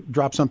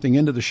drop something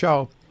into the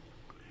show,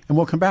 and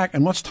we'll come back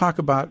and let's talk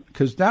about,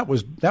 because that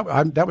was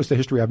the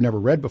history I've never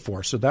read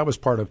before. So that was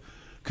part of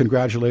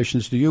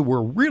congratulations to you.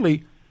 Where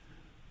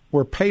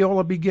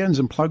payola begins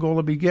and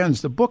plugola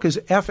begins. The book is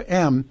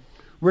FM.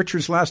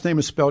 Richard's last name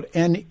is spelled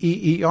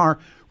Neer.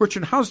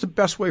 Richard, how's the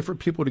best way for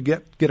people to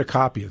get a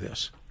copy of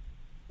this?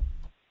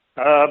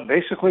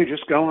 Basically,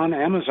 just go on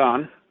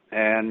Amazon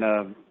and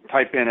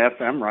type in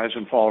FM, Rise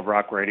and Fall of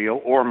Rock Radio,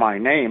 or my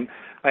name.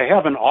 I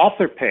have an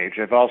author page.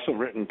 I've also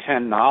written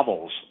 10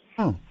 novels.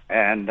 Oh.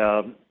 And,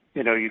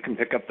 you can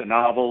pick up the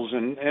novels.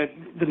 And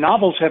the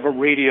novels have a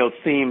radio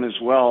theme as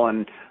well.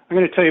 And I'm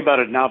going to tell you about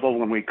a novel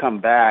when we come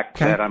back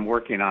that I'm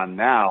working on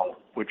now,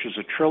 which is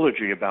a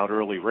trilogy about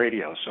early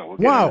radio. So we'll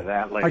get into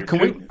that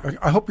later.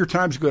 I hope your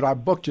time's good. I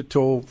booked it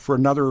for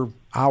another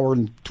hour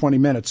and 20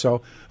 minutes.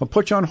 So I'll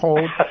put you on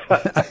hold.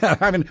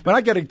 I mean, when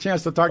I get a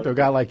chance to talk to a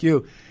guy like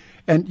you,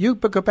 and you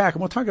go back, and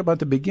we'll talk about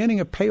the beginning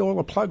of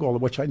payola plugola,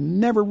 which I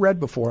never read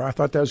before. I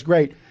thought that was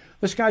great.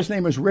 This guy's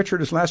name is Richard.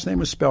 His last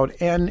name is spelled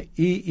Neer.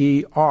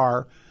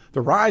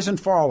 The Rise and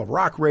Fall of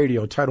Rock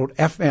Radio, titled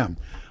FM.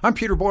 I'm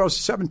Peter Boyles,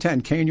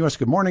 710 KNUS.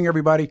 Good morning,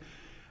 everybody.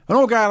 An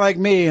old guy like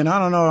me, and I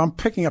don't know, I'm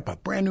picking up a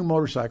brand new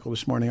motorcycle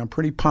this morning. I'm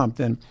pretty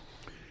pumped. And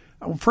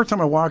first time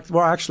I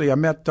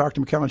met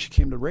Dr. McCallum. She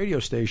came to the radio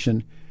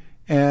station,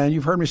 and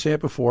you've heard me say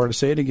it before. To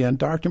say it again,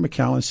 Dr.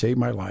 McCallum saved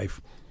my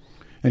life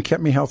and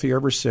kept me healthy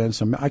ever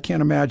since. I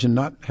can't imagine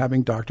not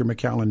having Dr.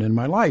 McCallum in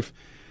my life.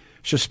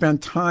 She'll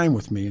spend time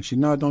with me, and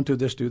no, don't do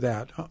this, do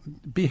that.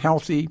 Be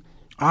healthy,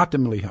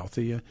 optimally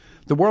healthy.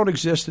 The world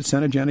exists at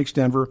Cenegenics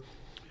Denver.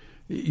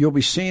 You'll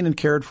be seen and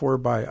cared for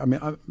by,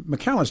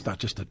 McCallum's not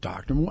just a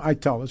doctor. I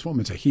tell this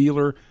woman's a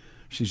healer.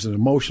 She's an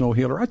emotional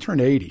healer. I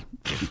turned 80.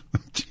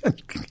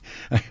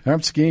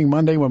 I'm skiing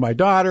Monday with my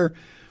daughter,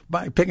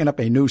 picking up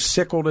a new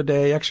sickle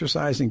today,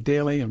 exercising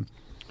daily, and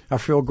I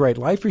feel great.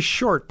 Life is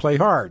short. Play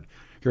hard.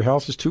 Your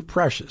health is too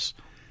precious.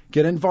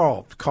 Get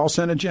involved. Call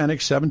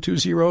Cenegenics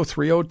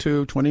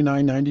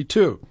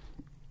 720-302-2992.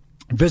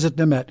 Visit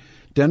them at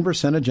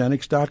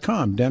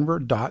denvercenegenics.com,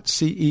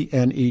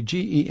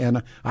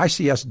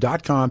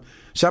 denver.cenegenics.com,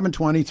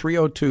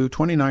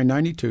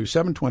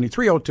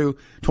 720-302-2992,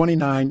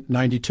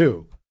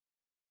 720-302-2992.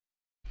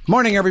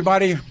 Morning,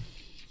 everybody.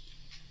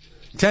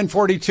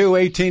 10:42,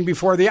 18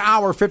 before the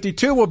hour.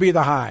 52 will be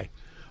the high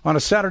on a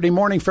Saturday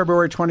morning,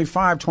 February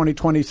 25,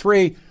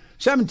 2023.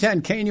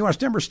 710 KNUS,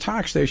 Denver's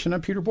talk station.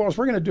 I'm Peter Boyles.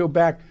 We're going to do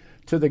back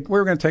to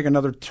we're going to take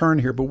another turn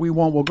here, but we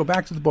won't. We'll go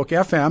back to the book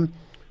FM,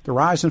 The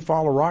Rise and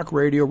Fall of Rock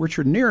Radio.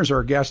 Richard Neer is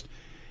our guest.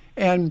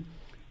 And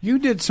you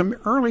did some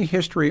early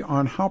history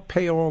on how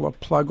payola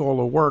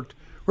plugola worked.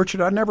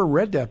 Richard, I never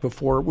read that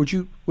before. Would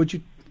you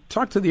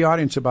talk to the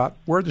audience about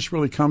where this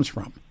really comes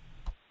from?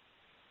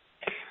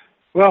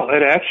 Well,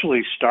 it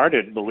actually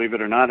started, believe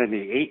it or not, in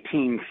the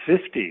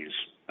 1850s.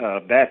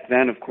 Back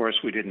then, of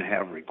course, we didn't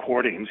have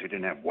recordings. You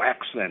didn't have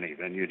wax then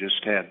even. You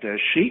just had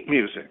sheet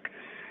music.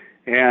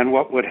 And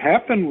what would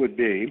happen would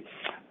be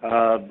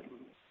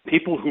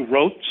people who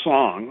wrote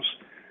songs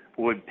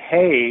would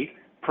pay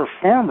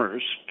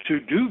performers to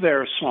do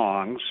their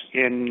songs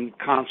in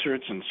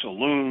concerts and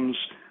saloons,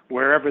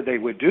 wherever they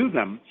would do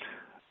them,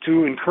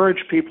 to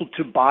encourage people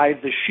to buy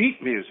the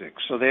sheet music.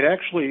 So they'd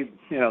actually,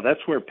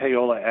 that's where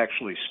payola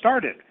actually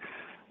started.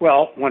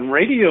 Well, when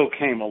radio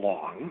came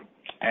along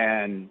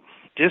and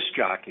disc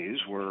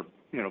jockeys were,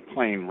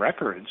 playing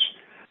records,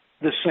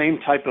 the same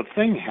type of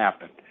thing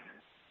happened.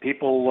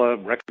 People,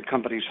 record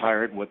companies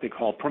hired what they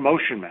call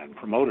promotion men,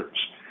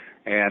 promoters.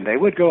 And they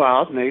would go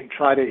out and they'd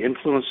try to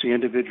influence the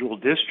individual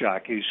disc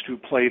jockeys to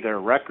play their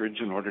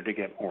records in order to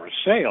get more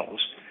sales.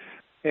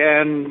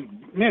 And,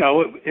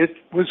 it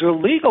was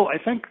illegal, I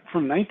think,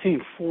 from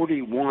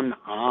 1941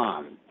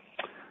 on.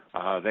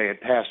 They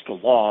had passed a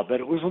law, but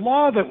it was a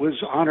law that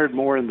was honored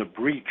more in the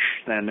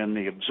breach than in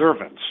the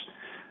observance.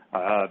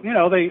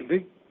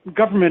 The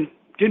government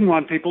didn't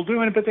want people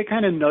doing it, but they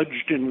kind of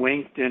nudged and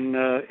winked, and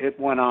it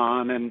went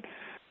on. And,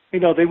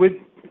 they would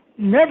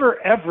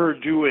never, ever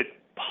do it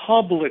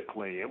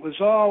publicly. It was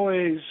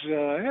always,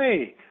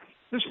 hey,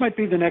 this might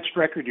be the next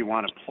record you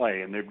want to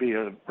play, and there'd be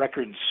a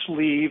record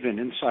sleeve, and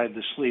inside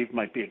the sleeve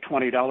might be a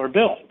 $20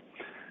 bill.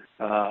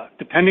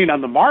 Depending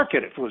on the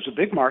market, if it was a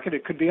big market,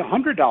 it could be a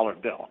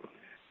 $100 bill.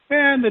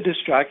 And the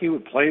disc jockey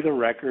would play the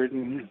record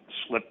and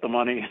slip the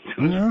money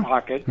into his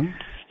pocket.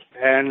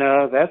 And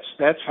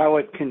that's how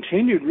it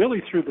continued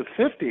really through the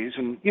 50s.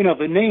 And,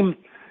 the name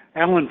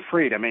Alan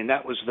Freed,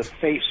 that was the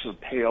face of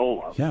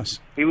payola. Yes.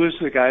 He was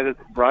the guy that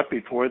brought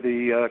before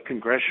the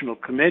congressional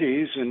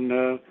committees,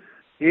 and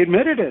he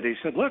admitted it. He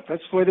said, look,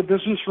 that's the way the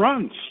business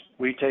runs.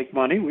 We take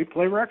money, we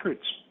play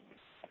records.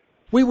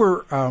 We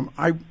were,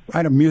 I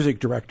had a music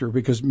director,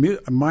 because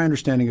my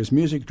understanding is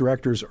music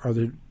directors are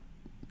the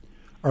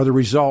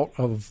result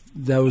of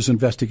those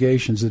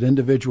investigations that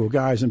individual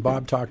guys, and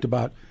Bob talked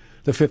about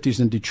the 50s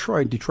in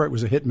Detroit. Detroit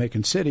was a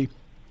hit-making city.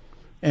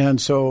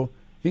 And so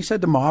he said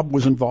the mob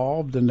was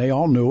involved, and they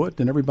all knew it,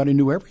 and everybody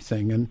knew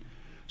everything. And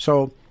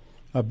so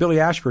Billy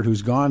Ashford,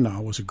 who's gone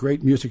now, was a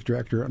great music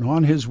director, and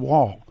on his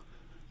wall,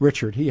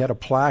 Richard, he had a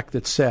plaque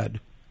that said,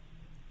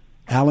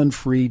 Alan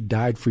Freed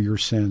died for your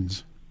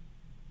sins.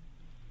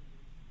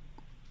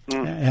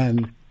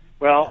 And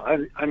well,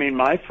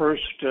 my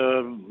first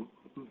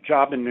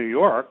job in New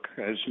York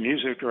as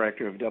music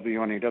director of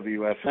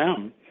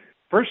WNEW-FM,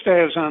 first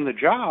day I was on the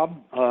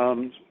job,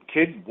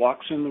 kid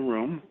walks in the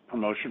room,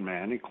 promotion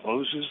man, he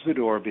closes the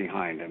door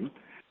behind him,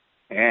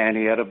 and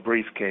he had a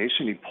briefcase,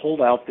 and he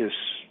pulled out this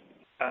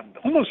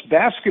almost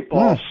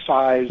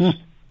basketball-sized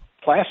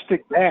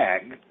plastic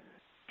bag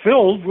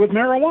filled with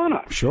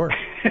marijuana. Sure.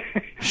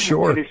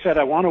 And he said,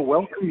 I want to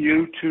welcome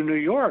you to New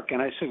York.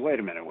 And I said, wait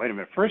a minute.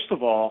 First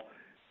of all,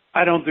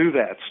 I don't do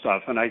that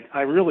stuff. And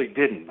I really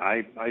didn't.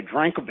 I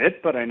drank a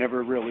bit, but I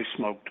never really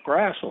smoked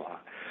grass a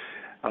lot,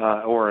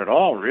 or at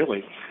all,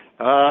 really.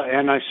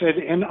 And I said,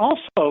 and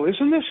also,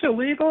 isn't this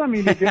illegal?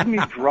 You give me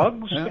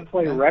drugs to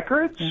play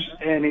records?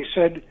 And he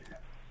said,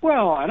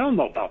 well, I don't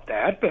know about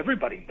that, but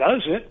everybody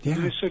does it. Yeah.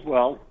 And I said,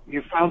 well,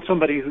 you found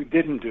somebody who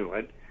didn't do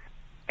it.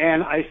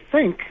 And I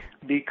think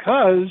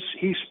because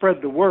he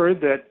spread the word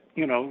that,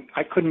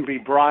 I couldn't be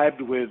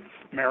bribed with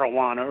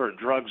marijuana or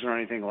drugs or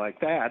anything like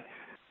that,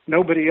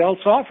 nobody else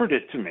offered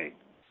it to me.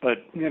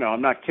 But,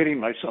 I'm not kidding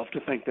myself to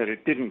think that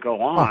it didn't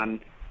go on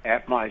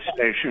at my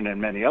station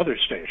and many other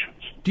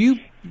stations. Do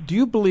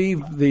you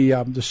believe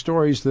the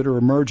stories that are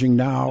emerging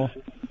now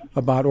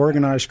about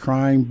organized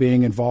crime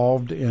being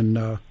involved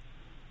in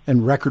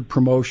record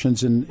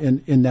promotions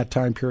in that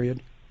time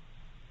period?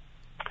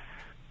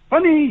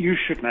 Funny you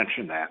should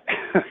mention that.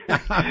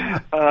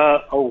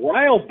 A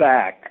while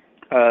back,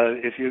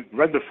 if you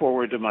read the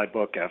foreword to my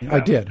book, FM, I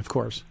did, of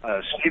course.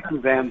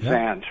 Stephen Van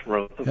Zandt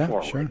wrote the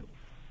foreword. Sure.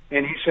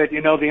 And he said,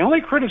 the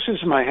only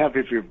criticism I have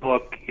of your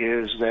book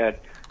is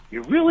that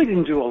you really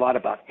didn't do a lot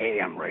about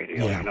AM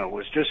radio. Yeah. It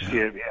was just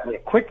you had a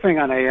quick thing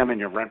on AM and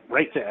you went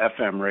right to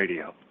FM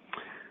radio.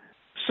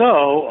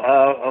 So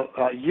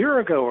a year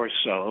ago or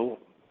so,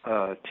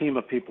 a team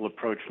of people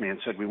approached me and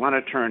said, we want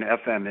to turn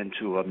FM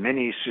into a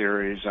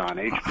mini-series on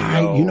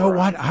HBO. You know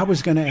what? I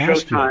was going to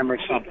ask you. Showtime or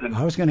something.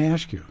 I was going to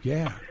ask you,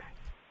 yeah.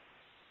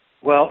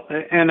 Well,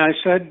 and I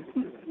said,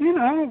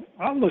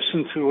 I'll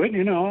listen to it.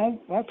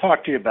 I'll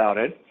talk to you about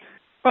it.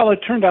 Well, it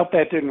turned out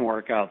that didn't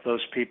work out.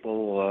 Those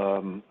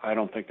people, I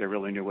don't think they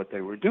really knew what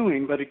they were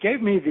doing, but it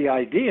gave me the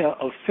idea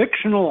of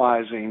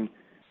fictionalizing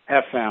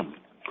FM.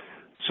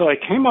 So I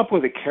came up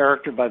with a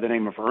character by the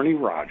name of Ernie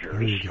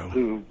Rogers,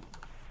 who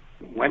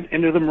went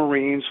into the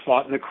Marines,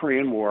 fought in the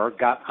Korean War,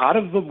 got out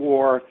of the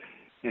war,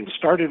 and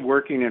started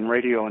working in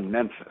radio in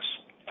Memphis.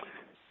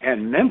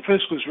 And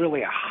Memphis was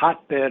really a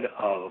hotbed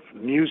of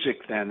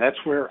music then.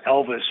 That's where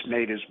Elvis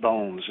made his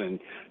bones, and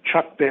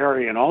Chuck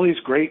Berry and all these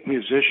great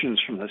musicians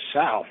from the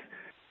South.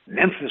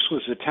 Memphis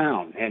was the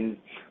town. And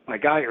my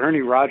guy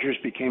Ernie Rogers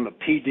became a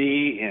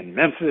PD in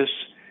Memphis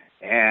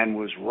and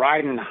was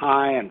riding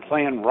high and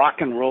playing rock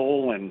and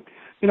roll and,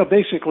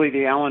 basically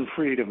the Alan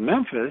Freed of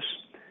Memphis.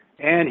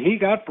 And he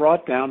got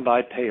brought down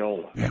by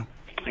payola. Yeah.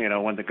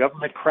 When the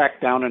government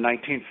cracked down in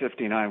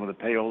 1959 with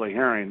the payola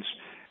hearings,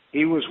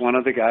 he was one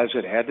of the guys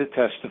that had to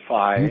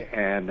testify,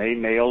 and they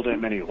nailed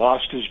him, and he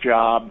lost his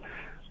job,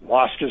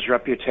 lost his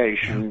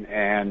reputation,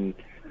 and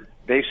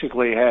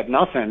basically had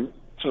nothing.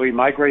 So he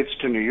migrates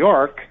to New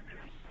York,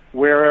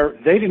 where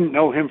they didn't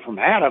know him from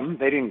Adam.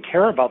 They didn't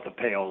care about the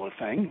payola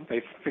thing.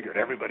 They figured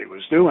everybody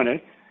was doing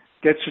it.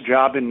 Gets a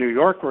job in New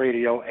York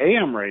radio,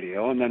 AM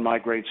radio, and then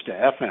migrates to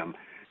FM.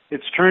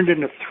 It's turned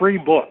into 3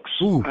 books.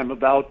 Ooh. I'm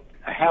about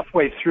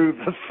halfway through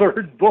the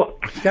 3rd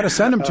book. You got to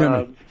send them to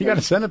me. You got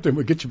to send them to me.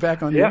 We'll get you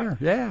back on the air.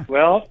 Yeah.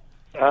 Well,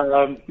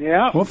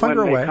 we'll find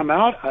when a way. They come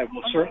out, I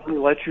will certainly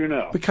let you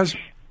know. Because,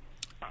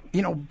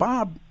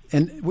 Bob,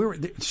 and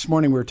this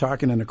morning we were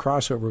talking in a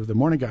crossover with the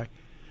morning guy,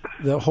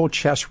 the whole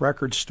Chess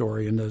Records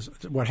story and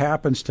what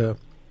happens to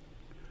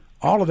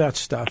all of that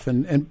stuff.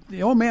 And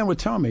the old man would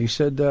tell me, he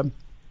said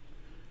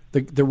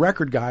the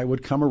record guy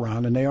would come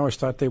around, and they always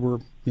thought they were,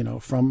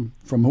 from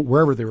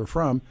wherever they were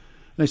from.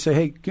 And they say,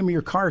 hey, give me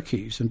your car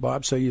keys. And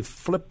Bob said, you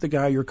flip the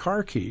guy your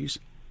car keys,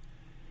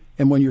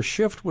 and when your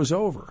shift was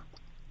over,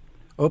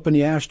 open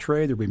the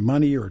ashtray, there'd be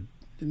money, or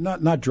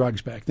not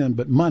drugs back then,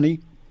 but money,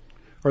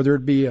 or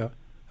there'd be a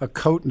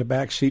coat in the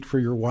back seat for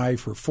your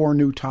wife, or 4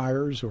 new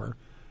tires, or,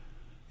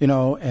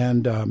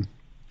 and then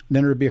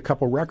there'd be a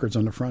couple records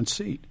on the front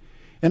seat.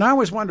 And I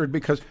always wondered,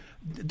 because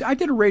I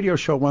did a radio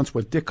show once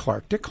with Dick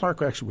Clark. Dick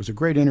Clark actually was a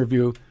great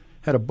interview,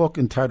 had a book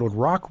entitled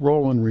Rock,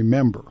 Roll, and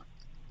Remember.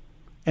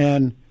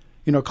 And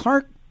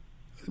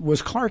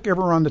was Clark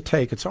ever on the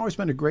take? It's always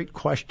been a great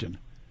question.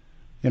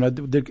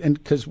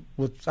 Because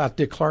without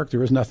Dick Clark,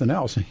 there is nothing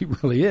else. He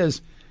really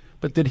is.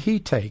 But did he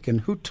take,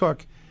 and who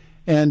took,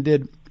 and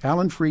did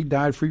Alan Freed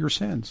die for your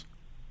sins?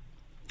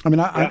 I mean,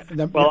 I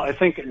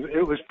think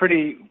it was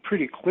pretty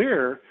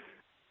clear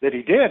that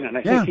he did, and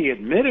I think he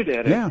admitted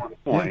it at one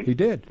point. Yeah, he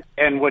did.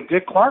 And what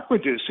Dick Clark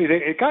would do,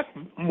 it got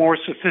more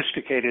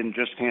sophisticated than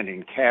just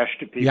handing cash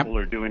to people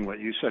or doing what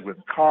you said with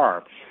the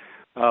car.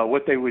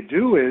 What they would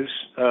do is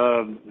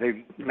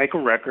they make a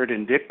record,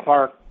 and Dick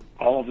Clark,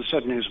 all of a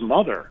sudden his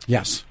mother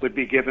would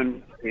be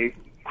given a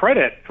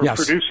credit for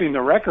producing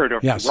the record or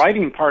for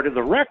writing part of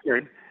the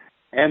record.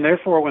 And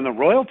therefore, when the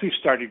royalties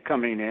started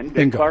coming in,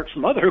 Dick Clark's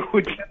mother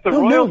would get the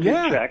royalty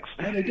checks,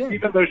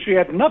 even though she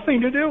had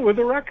nothing to do with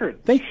the record.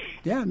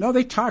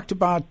 They talked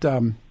about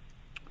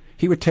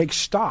he would take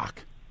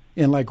stock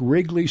in like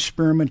Wrigley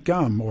Spearmint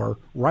Gum or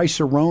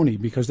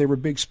Rice-A-Roni because they were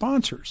big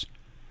sponsors.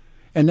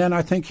 And then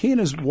I think he and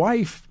his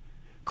wife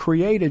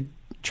created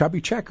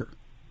Chubby Checker,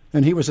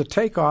 and he was a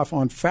takeoff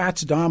on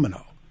Fats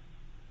Domino.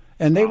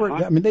 And they were,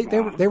 I mean,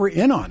 they were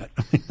in on it.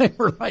 I mean, they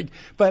were like,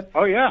 but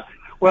oh yeah.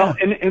 Well,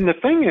 and the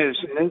thing is,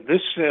 and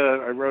this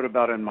I wrote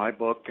about in my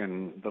book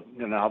and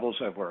the novels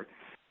I've worked.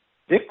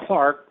 Dick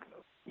Clark,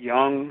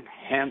 young,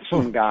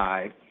 handsome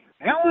guy.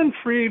 Alan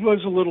Freed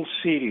was a little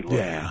seedy looking.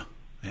 Yeah.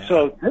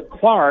 So Dick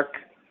Clark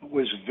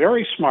was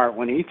very smart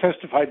when he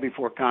testified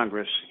before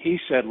Congress. He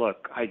said,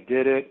 "Look, I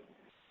did it.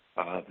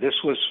 This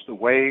was the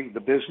way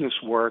the business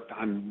worked.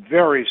 I'm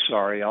very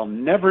sorry. I'll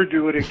never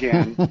do it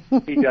again."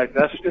 He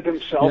divested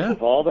himself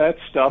of all that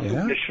stuff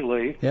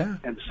initially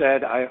and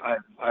said,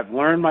 I've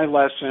learned my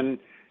lesson.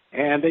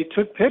 And they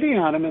took pity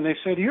on him, and they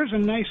said, here's a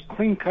nice,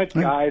 clean-cut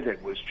guy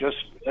that was just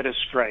led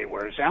astray,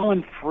 whereas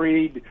Alan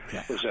Freed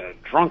was a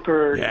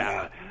drunkard,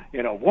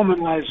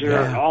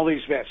 womanizer, and all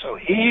these bad. So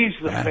he's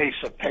the face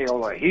of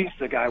payola. He's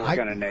the guy we're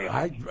going to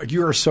nail.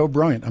 You are so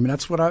brilliant. I mean,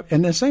 that's what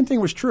and the same thing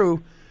was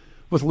true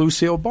with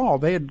Lucille Ball.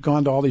 They had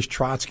gone to all these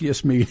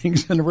Trotskyist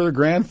meetings and were their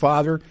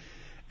grandfather.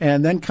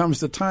 And then comes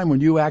the time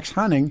when you axe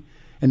hunting,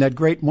 and that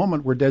great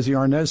moment where Desi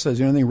Arnaz says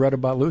the only thing read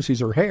about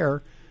Lucy's her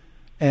hair.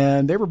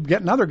 And they were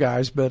getting other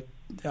guys, but,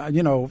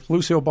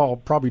 Lucille Ball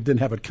probably didn't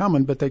have it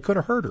coming, but they could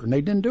have hurt her, and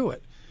they didn't do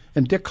it.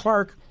 And Dick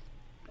Clark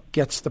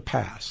gets the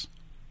pass.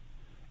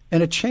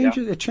 And it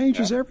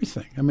changes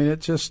everything. I mean, it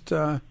just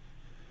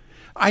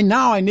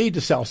I need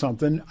to sell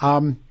something.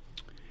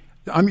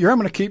 I'm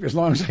going to keep you as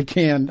long as I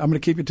can. I'm going to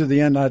keep you to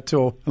the end,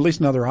 till at least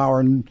another hour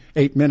and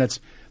 8 minutes.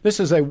 This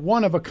is a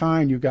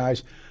one-of-a-kind, you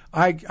guys.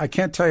 I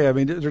can't tell you. I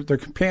mean, their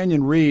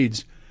companion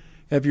reads.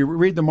 If you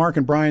read the Mark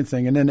and Brian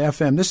thing, and then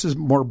FM, this is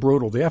more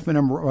brutal. The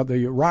FM,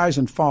 the rise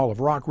and fall of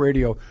rock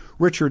radio.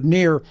 Richard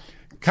Neer,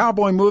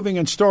 Cowboy Moving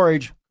and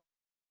Storage.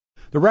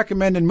 The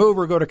recommended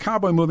mover, go to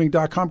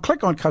cowboymoving.com.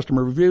 Click on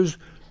customer reviews.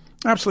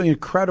 Absolutely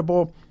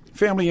incredible.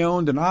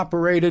 Family-owned and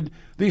operated.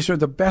 These are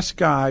the best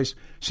guys.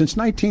 Since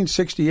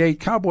 1968,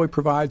 Cowboy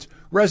provides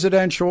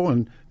residential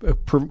and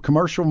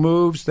commercial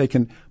moves. They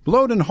can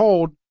load and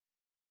hold.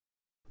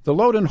 The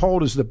load and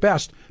hold is the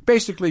best.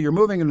 Basically, you're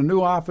moving in a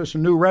new office, a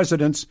new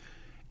residence,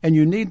 and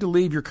you need to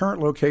leave your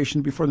current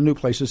location before the new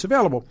place is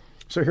available.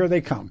 So here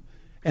they come,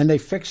 and they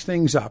fix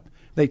things up.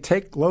 They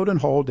take load and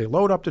hold, they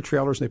load up the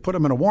trailers, they put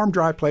them in a warm,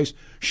 dry place,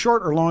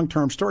 short or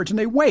long-term storage, and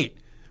they wait.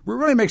 What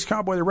really makes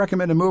Cowboy the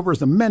recommended mover is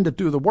the men that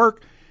do the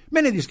work.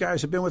 Many of these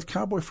guys have been with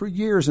Cowboy for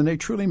years, and they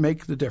truly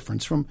make the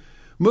difference. From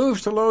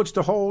moves to loads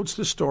to holds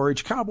to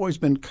storage, Cowboy's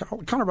been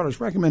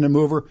Colorado's recommended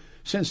mover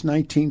since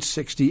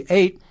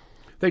 1968.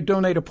 They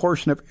donate a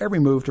portion of every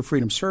move to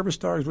Freedom Service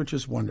Dogs, which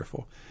is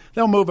wonderful.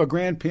 They'll move a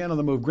grand piano,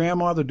 they'll move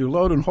grandma, they'll do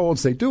load and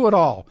holds. They do it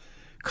all.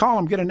 Call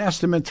them, get an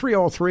estimate,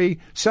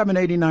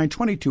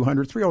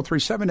 303-789-2200,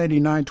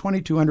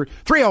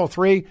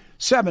 303-789-2200,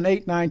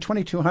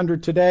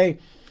 303-789-2200 today.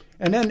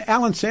 And then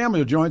Alan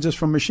Samuel joins us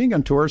from Machine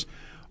Gun Tours.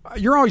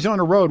 You're always on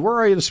the road. Where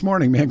are you this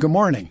morning, man? Good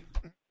morning.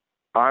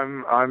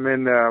 I'm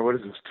in, what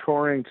is this,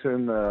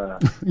 Torrington,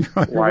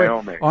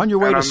 Wyoming. On your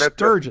way to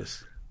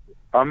Sturgis.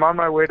 I'm on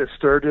my way to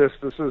Sturgis.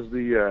 This is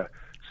the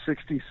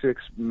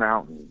 66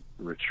 Mountain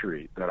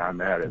Retreat that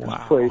I'm at. This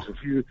place,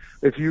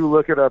 if you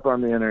look it up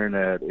on the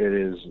internet, it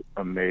is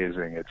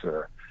amazing. It's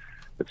a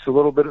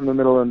little bit in the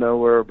middle of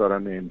nowhere, but I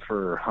mean,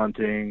 for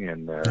hunting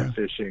and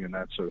fishing and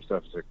that sort of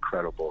stuff, it's an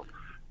incredible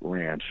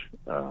ranch.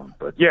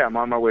 But yeah, I'm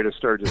on my way to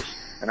Sturgis,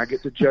 and I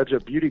get to judge a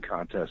beauty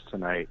contest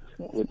tonight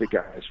with the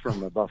guys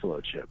from the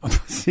Buffalo Chip.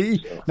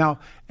 See, now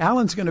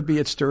Alan's going to be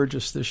at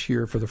Sturgis this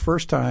year for the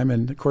first time,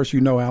 and of course you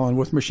know Alan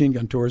with Machine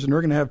Gun Tours, and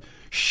we're going to have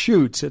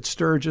shoots at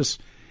Sturgis,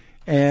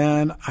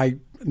 and I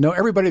know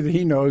everybody that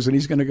he knows, and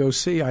he's going to go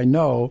see. I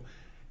know,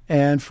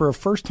 and for a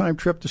first-time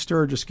trip to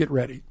Sturgis, get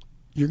ready.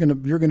 You're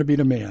gonna be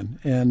the man,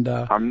 and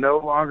I'm no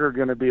longer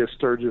going to be a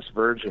Sturgis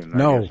virgin.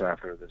 I guess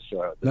after this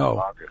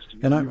August,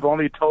 you've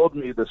only told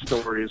me the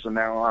stories, and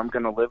now I'm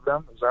going to live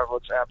them. Is that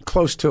what's happening?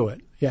 Close to it,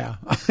 yeah.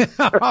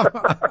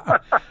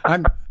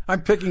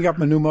 I'm picking up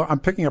I'm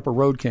picking up a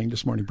Road King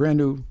this morning, brand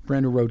new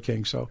Road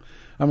King. So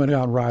I'm going to go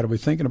out and ride. I'll be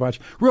thinking about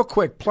you. Real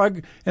quick,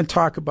 plug and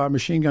talk about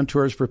Machine Gun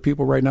Tours for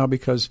people right now,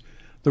 because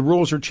the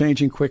rules are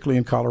changing quickly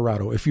in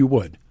Colorado. If you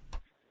would.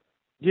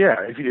 Yeah,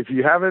 if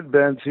you haven't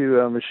been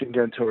to Machine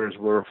Gun Tours,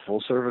 we're a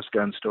full-service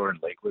gun store in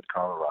Lakewood,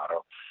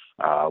 Colorado.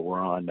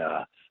 We're on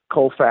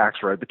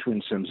Colfax, right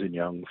between Sims and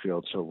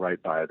Youngfield, so right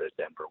by the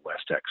Denver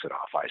West exit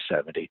off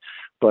I-70.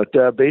 But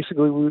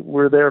basically,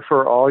 we're there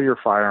for all your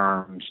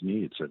firearms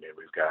needs. I mean,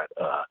 we've got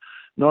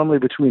normally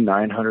between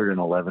 900 and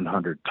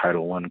 1,100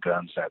 Title I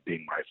guns, that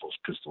being rifles,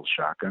 pistols,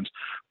 shotguns.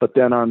 But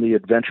then on the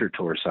adventure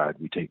tour side,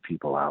 we take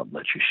people out and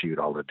let you shoot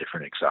all the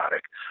different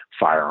exotic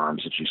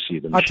firearms that you see.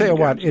 I'll tell you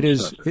what,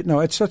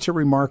 it's such a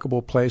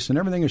remarkable place, and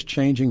everything is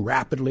changing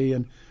rapidly,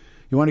 and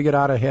you want to get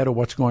out ahead of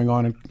what's going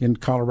on in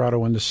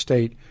Colorado and the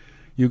state.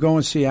 You go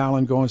and see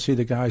Alan, go and see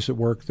the guys that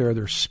work there.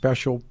 They're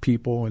special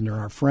people, and they're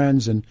our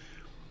friends. And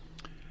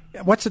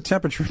what's the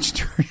temperature in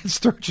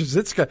Sturgis?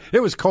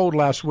 It was cold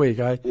last week.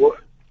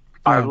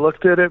 I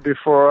looked at it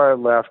before I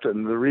left,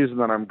 and the reason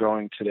that I'm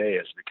going today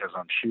is because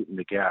I'm shooting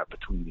the gap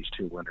between these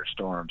two winter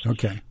storms.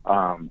 Okay.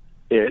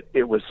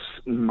 It was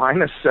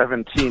minus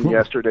 17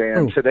 yesterday,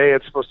 and today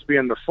it's supposed to be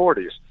in the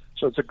 40s.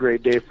 So it's a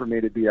great day for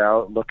me to be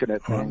out looking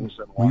at things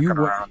and walking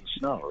around in the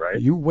snow, right?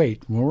 You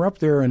wait. When we're up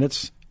there and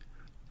it's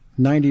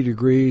 90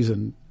 degrees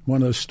and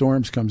one of those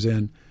storms comes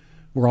in,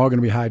 we're all going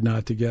to be hiding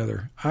out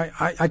together.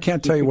 I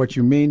can't tell you what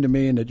you mean to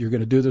me, and that you're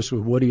going to do this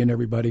with Woody and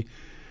everybody.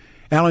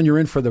 Alan, you're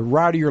in for the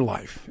ride of your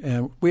life,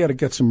 and we had to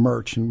get some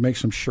merch and make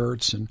some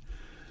shirts and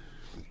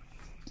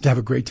have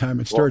a great time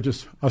in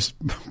Sturgis.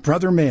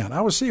 Brother, man,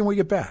 I will see you when we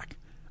get back.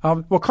 Call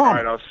me.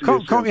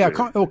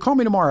 Call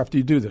me tomorrow after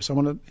you do this. I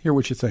want to hear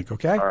what you think,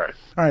 okay? All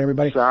right,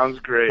 everybody. Sounds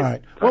great. All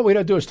right. What we got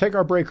to do is take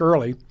our break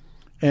early,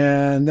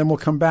 and then we'll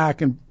come back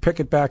and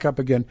pick it back up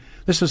again.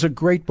 This is a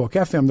great book,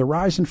 FM, The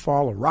Rise and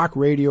Fall of Rock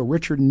Radio.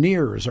 Richard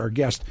Neer is our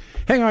guest.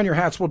 Hang on your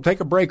hats. We'll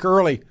take a break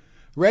early.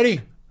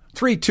 Ready?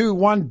 3, 2,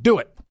 1, do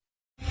it.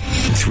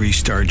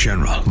 3-star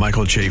General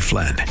Michael J.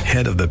 Flynn,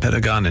 head of the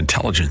Pentagon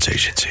Intelligence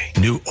Agency,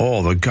 knew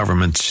all the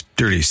government's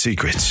dirty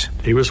secrets.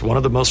 He was one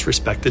of the most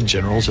respected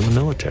generals in the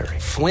military.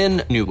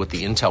 Flynn knew what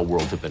the intel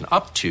world had been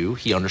up to.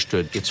 He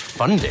understood its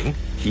funding.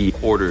 He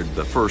ordered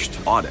the first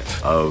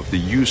audit of the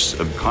use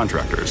of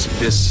contractors.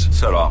 This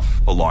set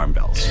off alarm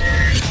bells.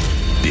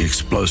 The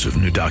explosive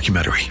new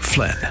documentary,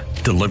 Flynn,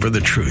 Deliver the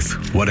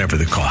Truth, Whatever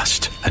the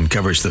Cost,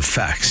 uncovers the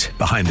facts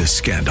behind this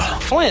scandal.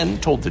 Flynn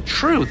told the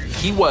truth.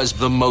 He was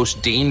the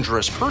most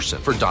dangerous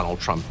person for Donald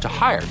Trump to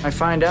hire. I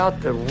find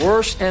out the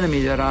worst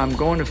enemy that I'm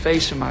going to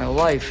face in my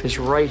life is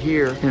right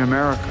here in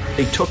America.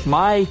 They took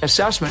my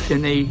assessment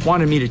and they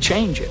wanted me to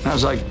change it. And I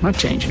was like, I'm not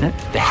changing it.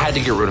 They had to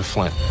get rid of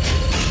Flynn.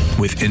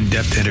 With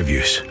in-depth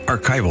interviews,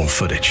 archival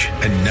footage,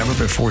 and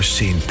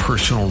never-before-seen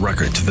personal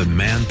records of the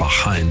man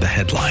behind the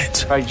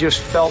headlines. I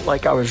just felt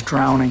like I was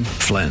drowning.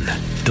 Flynn,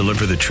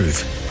 Deliver the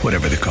Truth,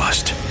 Whatever the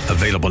Cost.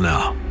 Available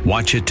now.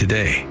 Watch it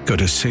today. Go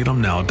to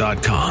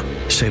salemnow.com.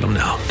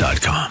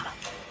 salemnow.com.